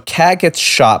so Kat gets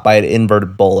shot by an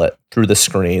inverted bullet through the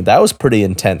screen. That was a pretty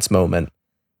intense moment.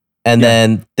 And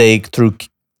then they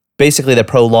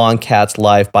prolong Kat's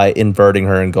life by inverting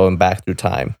her and going back through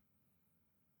time.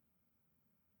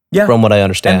 Yeah. From what I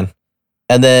understand.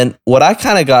 And then what I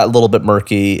kind of got a little bit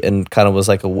murky and kind of was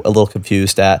like a little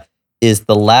confused at is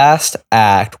the last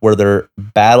act where they're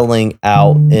battling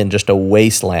out in just a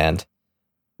wasteland.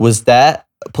 Was that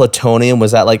plutonium?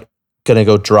 Was that like going to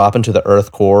go drop into the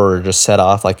Earth core or just set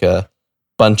off like a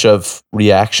bunch of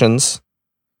reactions?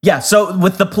 Yeah. So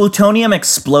with the plutonium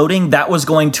exploding, that was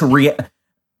going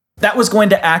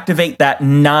to activate that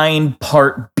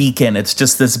 9-part beacon. It's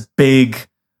just this big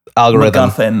algorithm.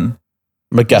 MacGuffin.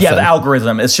 Yeah, the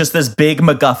algorithm. It's just this big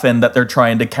MacGuffin that they're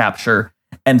trying to capture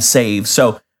and save.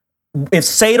 So if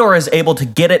Sator is able to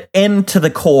get it into the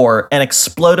core and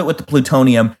explode it with the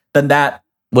plutonium, then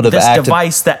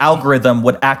device, the algorithm,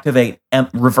 would activate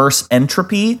reverse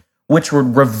entropy, which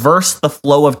would reverse the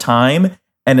flow of time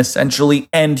and essentially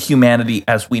end humanity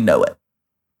as we know it.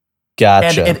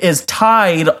 Gotcha. And it is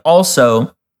tied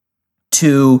also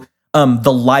to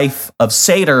the life of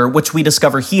Sator, which we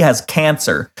discover he has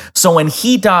cancer. So when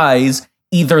he dies,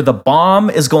 either the bomb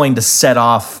is going to set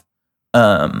off.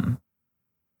 That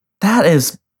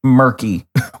is murky.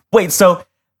 Wait, so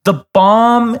the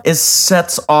bomb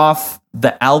sets off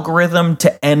the algorithm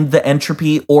to end the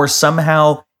entropy, or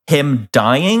somehow him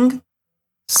dying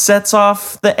sets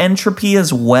off the entropy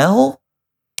as well?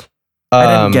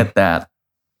 I didn't get that.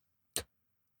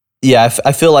 Yeah,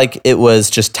 I feel like it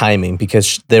was just timing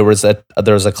because there was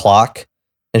a clock,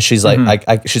 and she's like,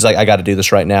 I got to do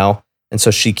this right now, and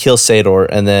so she kills Sator,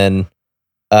 and then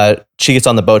she gets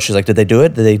on the boat. She's like, did they do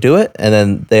it? Did they do it? And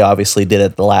then they obviously did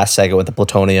it the last second with the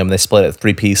plutonium. They split it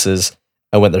 3 pieces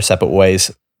and went their separate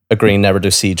ways, agreeing never to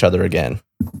see each other again.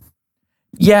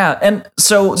 Yeah, and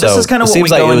so this is kind of what we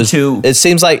go into. It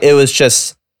seemed like it was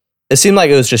just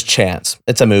chance.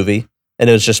 It's a movie,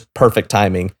 and it was just perfect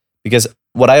timing because.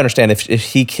 What I understand, if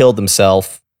he killed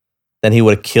himself, then he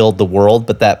would have killed the world.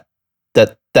 But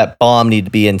that bomb needed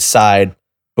to be inside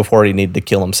before he needed to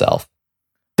kill himself.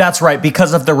 That's right,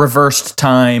 because of the reversed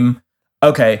time.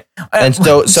 Okay, and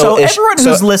so everyone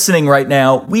who's listening right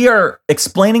now, we are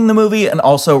explaining the movie and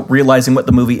also realizing what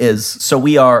the movie is. So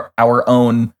we are our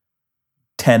own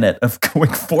tenet of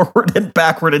going forward and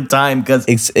backward in time because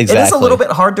it is a little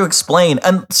bit hard to explain.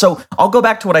 And so I'll go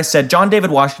back to what I said. John David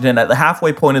Washington, at the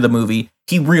halfway point of the movie,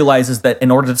 he realizes that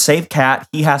in order to save Kat,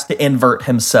 he has to invert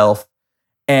himself.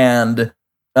 And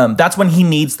that's when he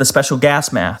needs the special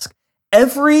gas mask.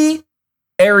 Every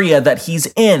area that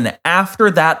he's in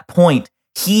after that point,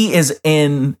 he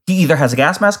either has a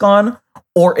gas mask on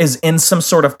or is in some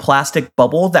sort of plastic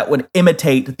bubble that would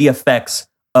imitate the effects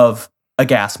of a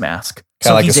gas mask.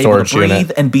 So like he's able to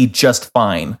breathe and be just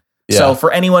fine. Yeah. So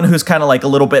for anyone who's kind of like a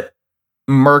little bit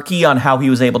murky on how he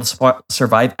was able to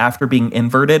survive after being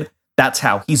inverted, that's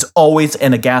how. He's always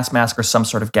in a gas mask or some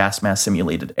sort of gas mask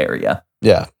simulated area.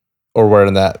 Yeah. Or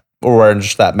wearing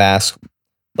just that mask,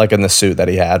 like in the suit that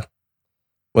he had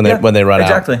when they run out.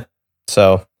 Exactly.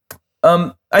 So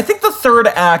I think the third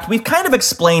act, we've kind of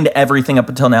explained everything up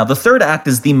until now. The third act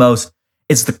is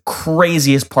it's the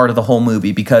craziest part of the whole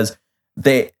movie because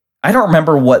I don't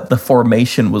remember what the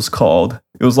formation was called.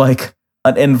 It was like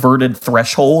an inverted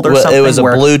threshold or something. It was a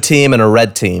blue team and a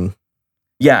red team.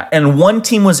 Yeah, and one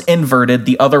team was inverted,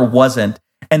 the other wasn't.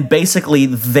 And basically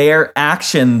their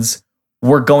actions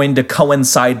were going to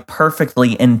coincide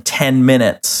perfectly in 10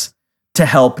 minutes to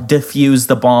help defuse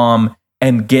the bomb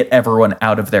and get everyone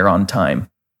out of there on time.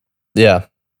 Yeah.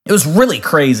 It was really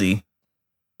crazy.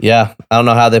 Yeah, I don't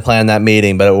know how they planned that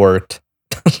meeting, but it worked.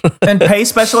 And pay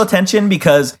special attention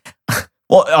because,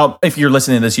 well, if you're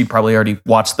listening to this, you probably already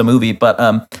watched the movie, but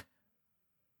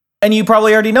and you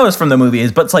probably already noticed from the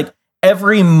movies, but it's like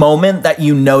every moment that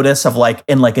you notice of like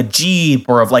in like a Jeep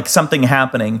or of like something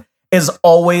happening is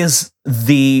always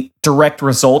the direct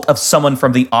result of someone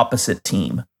from the opposite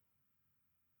team.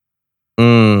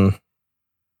 So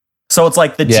it's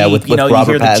like the Jeep, with you hear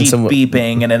Pattinson. the Jeep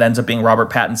beeping and it ends up being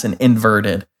Robert Pattinson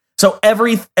inverted. So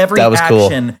every was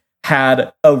action cool.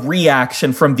 had a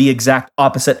reaction from the exact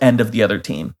opposite end of the other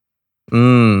team.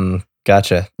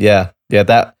 Gotcha. Yeah.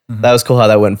 That was cool how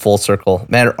that went full circle.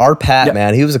 Man, our Pat,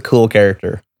 man, he was a cool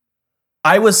character.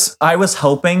 I was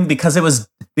hoping because it was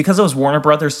Warner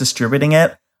Brothers distributing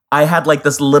it, I had like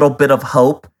this little bit of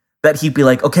hope that he'd be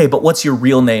like, okay, but what's your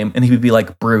real name? And he would be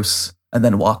like Bruce and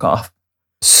then walk off.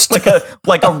 like a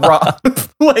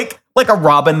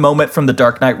Robin moment from The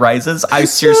Dark Knight Rises. I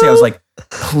was like,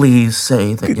 please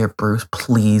say that you're Bruce,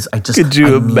 please. Could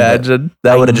you imagine?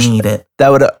 That would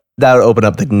open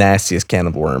up the nastiest can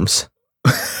of worms.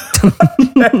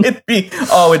 It'd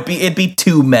be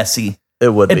too messy.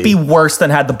 It'd be worse than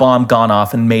had the bomb gone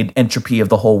off and made entropy of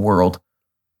the whole world.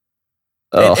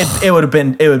 It would have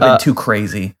been too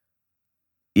crazy.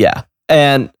 Yeah.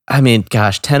 And I mean,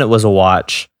 gosh, Tenet was a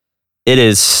watch.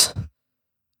 It's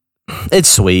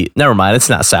sweet. Never mind. It's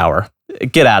not sour.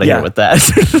 Get out of here with that.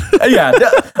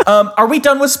 Are we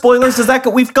done with spoilers?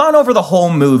 We've gone over the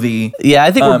whole movie. Yeah,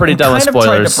 I think we're pretty done with spoilers.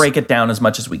 Kind of trying to break it down as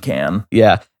much as we can.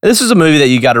 Yeah. This is a movie that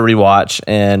you got to rewatch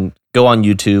and go on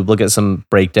YouTube, look at some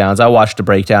breakdowns. I watched a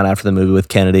breakdown after the movie with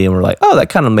Kennedy and we're like, oh, that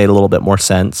kind of made a little bit more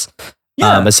sense.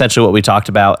 Yeah. Essentially what we talked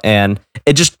about. And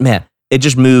it just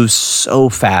moves so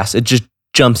fast. It just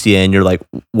jumps you in. You're like,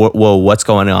 whoa, what's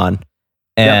going on?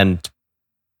 And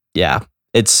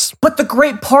but the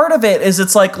great part of it is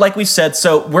it's like we said,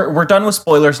 so we're done with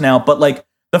spoilers now, but like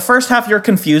the first half you're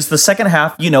confused, the second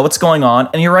half you know what's going on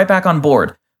and you're right back on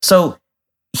board. So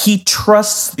he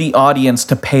trusts the audience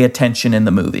to pay attention in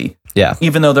the movie. Yeah.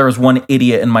 Even though there was one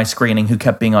idiot in my screening who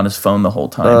kept being on his phone the whole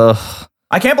time.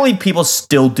 I can't believe people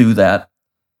still do that.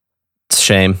 It's a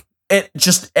shame. It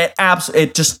just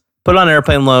put it on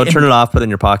airplane mode, turn it off, put it in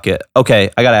your pocket.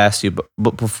 Okay, I got to ask you,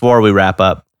 but before we wrap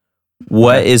up,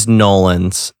 what is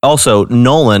Nolan's? Also,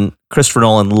 Christopher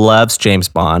Nolan loves James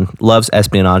Bond, loves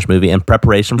espionage movie. In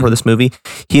preparation for this movie,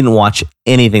 he didn't watch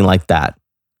anything like that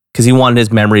because he wanted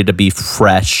his memory to be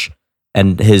fresh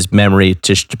and his memory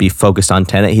just to be focused on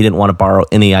Tenet. He didn't want to borrow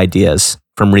any ideas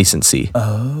from recency.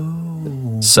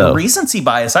 Oh, so recency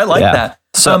bias. I like that.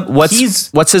 So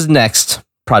what's his next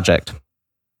project?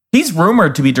 He's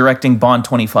rumored to be directing Bond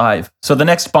 25. So the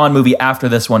next Bond movie after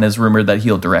this one is rumored that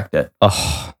he'll direct it.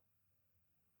 Oh,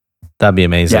 that'd be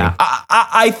amazing. Yeah,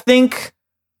 I think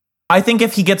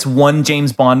if he gets one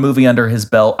James Bond movie under his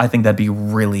belt, I think that'd be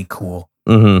really cool.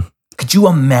 Mm-hmm. Could you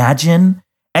imagine?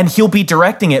 And he'll be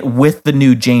directing it with the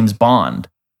new James Bond.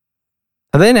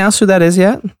 Have they announced who that is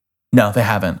yet? No, they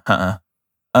haven't. Our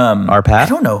Pat? I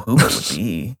don't know who it would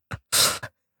be.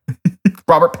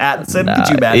 Robert Pattinson? Nah, could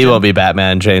you imagine? He won't be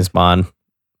Batman, James Bond.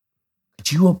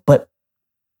 But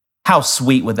how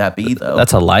sweet would that be, though?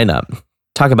 That's a lineup.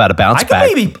 Talk about a bounce back. I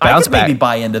could maybe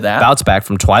buy into that. Bounce back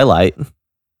from Twilight.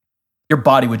 Your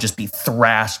body would just be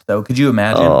thrashed, though. Could you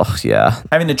imagine? Oh, yeah.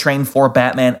 Having to train for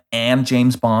Batman and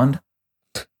James Bond?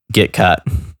 Get cut.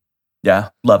 Yeah,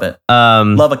 love it.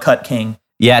 Love a cut king.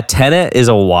 Yeah, Tenet is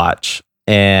a watch.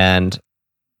 And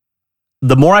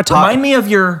the more I talk... Remind me of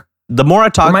your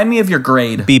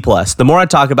grade. B+. The more I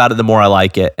talk about it, the more I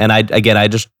like it. And I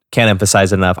just can't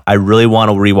emphasize it enough. I really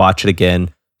want to rewatch it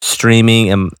again, streaming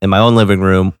in my own living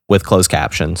room with closed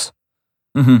captions.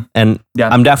 Mm-hmm. And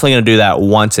I'm definitely going to do that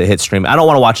once it hits streaming. I don't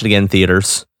want to watch it again in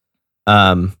theaters.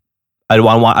 I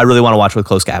really want to watch with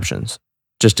closed captions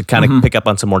just to kind of pick up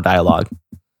on some more dialogue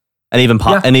and even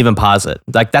pause it.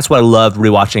 Like that's what I loved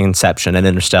rewatching Inception and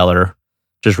Interstellar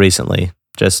just recently.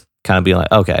 Just kind of being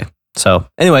like, okay. So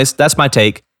anyways, that's my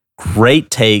take.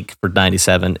 Great take for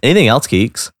 97. Anything else,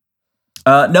 Keeks?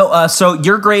 No. So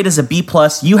your grade is a B+.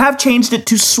 You have changed it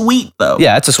to sweet, though.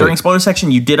 Yeah, it's a sweet. During spoiler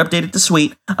section, you did update it to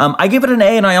sweet. I give it an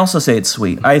A, and I also say it's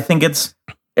sweet. I think it's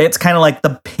kind of like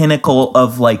the pinnacle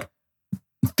of like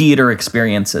theater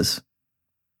experiences.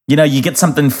 You know, you get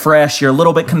something fresh. You're a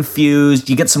little bit confused.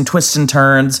 You get some twists and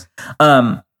turns.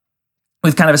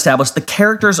 We've kind of established the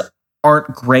characters aren't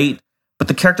great, but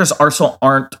the characters also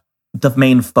aren't the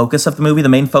main focus of the movie. The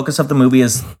main focus of the movie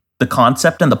is the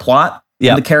concept and the plot.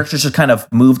 Yeah, the characters just kind of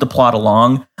move the plot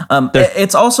along.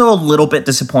 It's also a little bit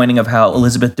disappointing of how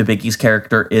Elizabeth Debicki's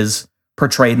character is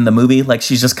portrayed in the movie. Like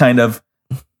she's just kind of,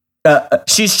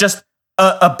 she's just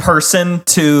a person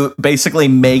to basically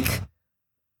make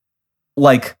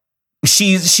like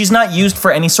she's not used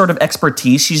for any sort of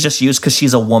expertise. She's just used because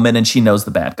she's a woman and she knows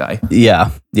the bad guy.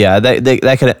 Yeah.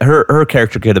 That could her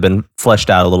character could have been fleshed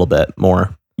out a little bit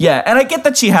more. Yeah, and I get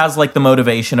that she has like the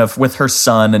motivation of with her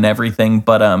son and everything,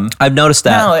 but I've noticed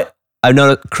that. I've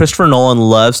noticed Christopher Nolan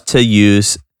loves to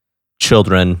use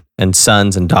children and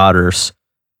sons and daughters.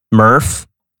 Murph,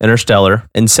 Interstellar,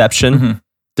 Inception,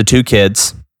 the two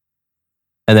kids,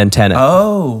 and then Tenet.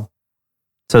 Oh,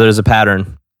 so there's a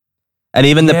pattern, and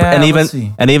even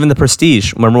the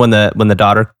Prestige. Remember when the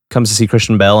daughter comes to see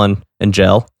Christian Bale and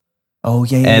Jill? Oh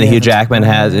yeah, and Hugh Jackman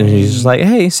has, and he's just like,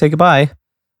 hey, say goodbye.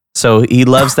 So he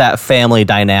loves that family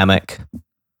dynamic.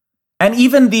 And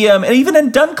even even in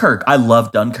Dunkirk, I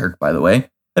love Dunkirk. By the way,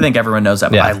 I think everyone knows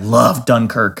that, but I love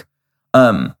Dunkirk.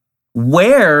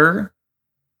 Where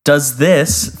does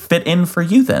this fit in for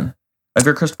you then, of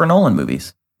your Christopher Nolan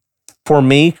movies? For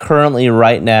me, currently,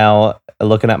 right now,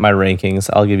 looking at my rankings,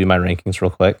 I'll give you my rankings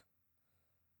real quick,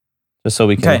 just so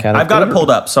we can kind of. I've got it pulled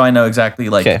up, so I know exactly.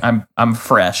 I'm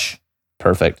fresh.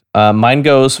 Perfect. Mine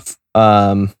goes.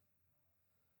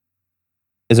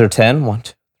 Is there 10? 1,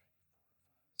 2.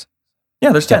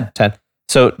 Yeah, there's 10. 10.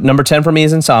 So number 10 for me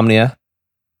is Insomnia.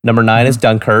 Number 9 is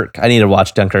Dunkirk. I need to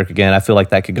watch Dunkirk again. I feel like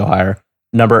that could go higher.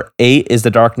 Number 8 is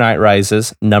The Dark Knight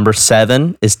Rises. Number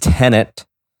 7 is Tenet.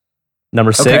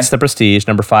 Number 6, The Prestige.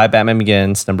 Number 5, Batman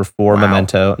Begins. Number 4,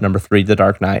 Memento. Number 3, The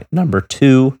Dark Knight. Number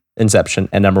 2, Inception.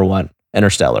 And number 1,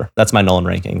 Interstellar. That's my Nolan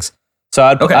rankings. So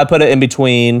I'd put it in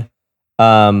between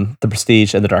The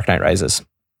Prestige and The Dark Knight Rises.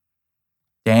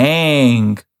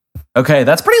 Dang. Okay,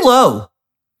 that's pretty low.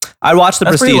 I watched The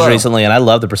Prestige recently, and I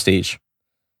love The Prestige.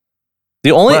 The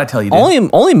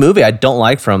only movie I don't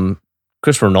like from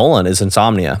Christopher Nolan is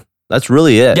Insomnia. That's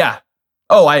really it. Yeah.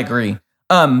 Oh, I agree.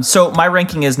 So my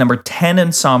ranking is number 10,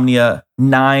 Insomnia,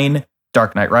 9,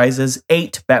 Dark Knight Rises,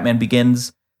 8, Batman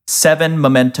Begins, 7,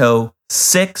 Memento,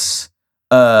 6,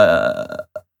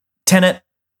 Tenet,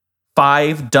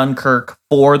 5, Dunkirk,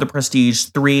 4, The Prestige,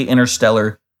 3,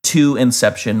 Interstellar, 2,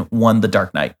 Inception, 1, The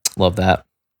Dark Knight. Love that.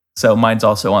 So mine's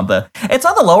also it's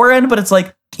on the lower end, but it's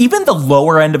like even the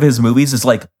lower end of his movies is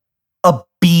like a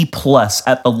B+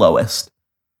 at the lowest.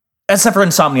 Except for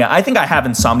Insomnia. I think I have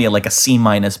Insomnia like a C-,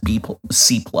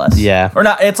 C+. Yeah. Or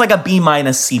not, it's like a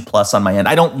B-, C+ on my end.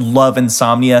 I don't love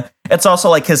Insomnia. It's also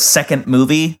like his second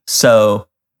movie, so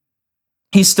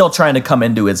he's still trying to come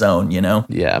into his own, you know?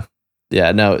 Yeah.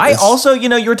 Yeah, no. I also,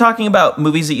 you were talking about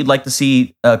movies that you'd like to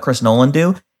see Chris Nolan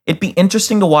do. It'd be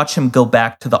interesting to watch him go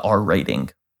back to the R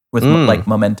rating with like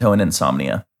Memento and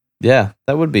Insomnia. Yeah,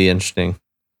 that would be interesting.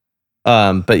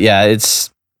 But yeah, I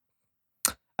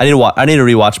need to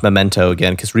rewatch Memento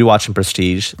again because rewatching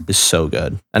Prestige is so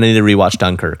good. I need to rewatch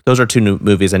Dunkirk. Those are two new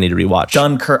movies I need to rewatch.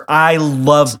 Dunkirk, I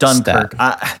love Dunkirk.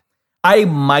 I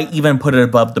might even put it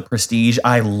above The Prestige.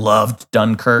 I loved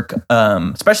Dunkirk,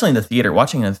 especially in the theater.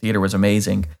 Watching it in the theater was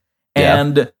amazing.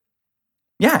 And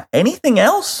anything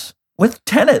else with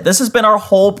Tenet? This has been our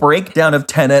whole breakdown of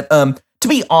Tenet. To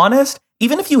be honest,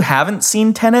 even if you haven't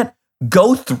seen Tenet,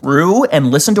 go through and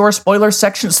listen to our spoiler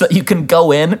section so that you can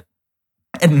go in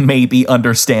and maybe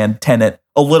understand Tenet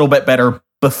a little bit better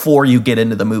before you get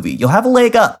into the movie. You'll have a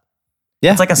leg up.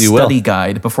 Yeah, it's like a study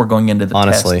guide before going into the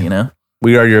test,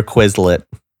 We are your Quizlet.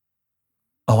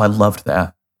 Oh, I loved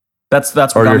that. That's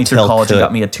what got me through college and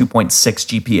got me a 2.6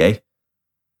 GPA.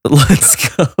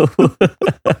 Let's go.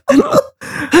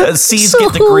 C's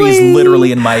get degrees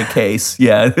literally in my case.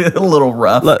 Yeah, a little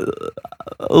rough.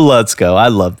 Let's go. I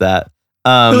love that.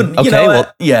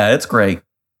 Yeah, it's great.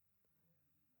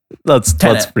 Let's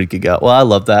freaking go. Well, I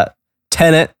love that.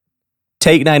 Tenet,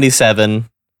 Take 97.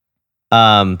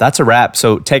 That's a wrap.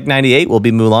 So Take 98 will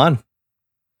be Mulan.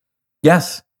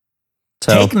 Yes.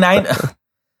 So, Take 9.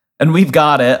 And we've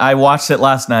got it. I watched it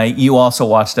last night. You also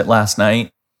watched it last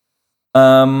night.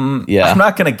 I'm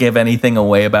not going to give anything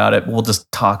away about it. We'll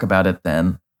just talk about it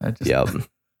then. It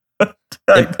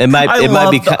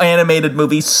might be the animated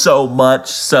movie so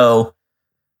much. So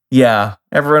yeah,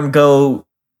 everyone go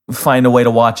find a way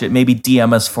to watch it. Maybe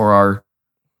DM us for our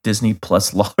Disney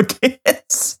Plus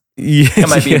logins. It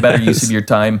might be a better use of your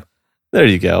time. There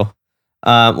you go.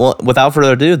 Well, without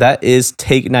further ado, that is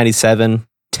Take 97,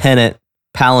 Tenet,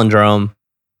 Palindrome.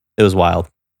 It was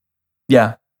wild.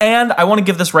 Yeah. And I want to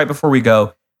give this right before we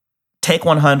go. Take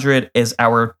 100 is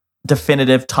our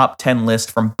definitive top 10 list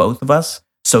from both of us.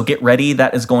 So get ready.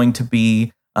 That is going to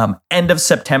be end of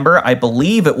September. I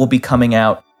believe it will be coming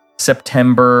out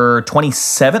September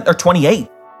 27th or 28th.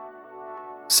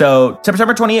 So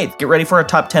September 28th, get ready for a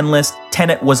top 10 list.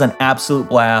 Tenet was an absolute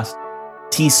blast.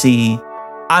 TC,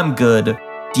 I'm good.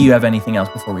 Do you have anything else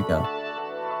before we go?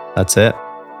 That's it.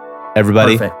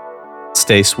 Everybody, Perfect.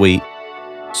 Stay sweet.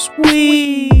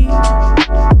 Sweet.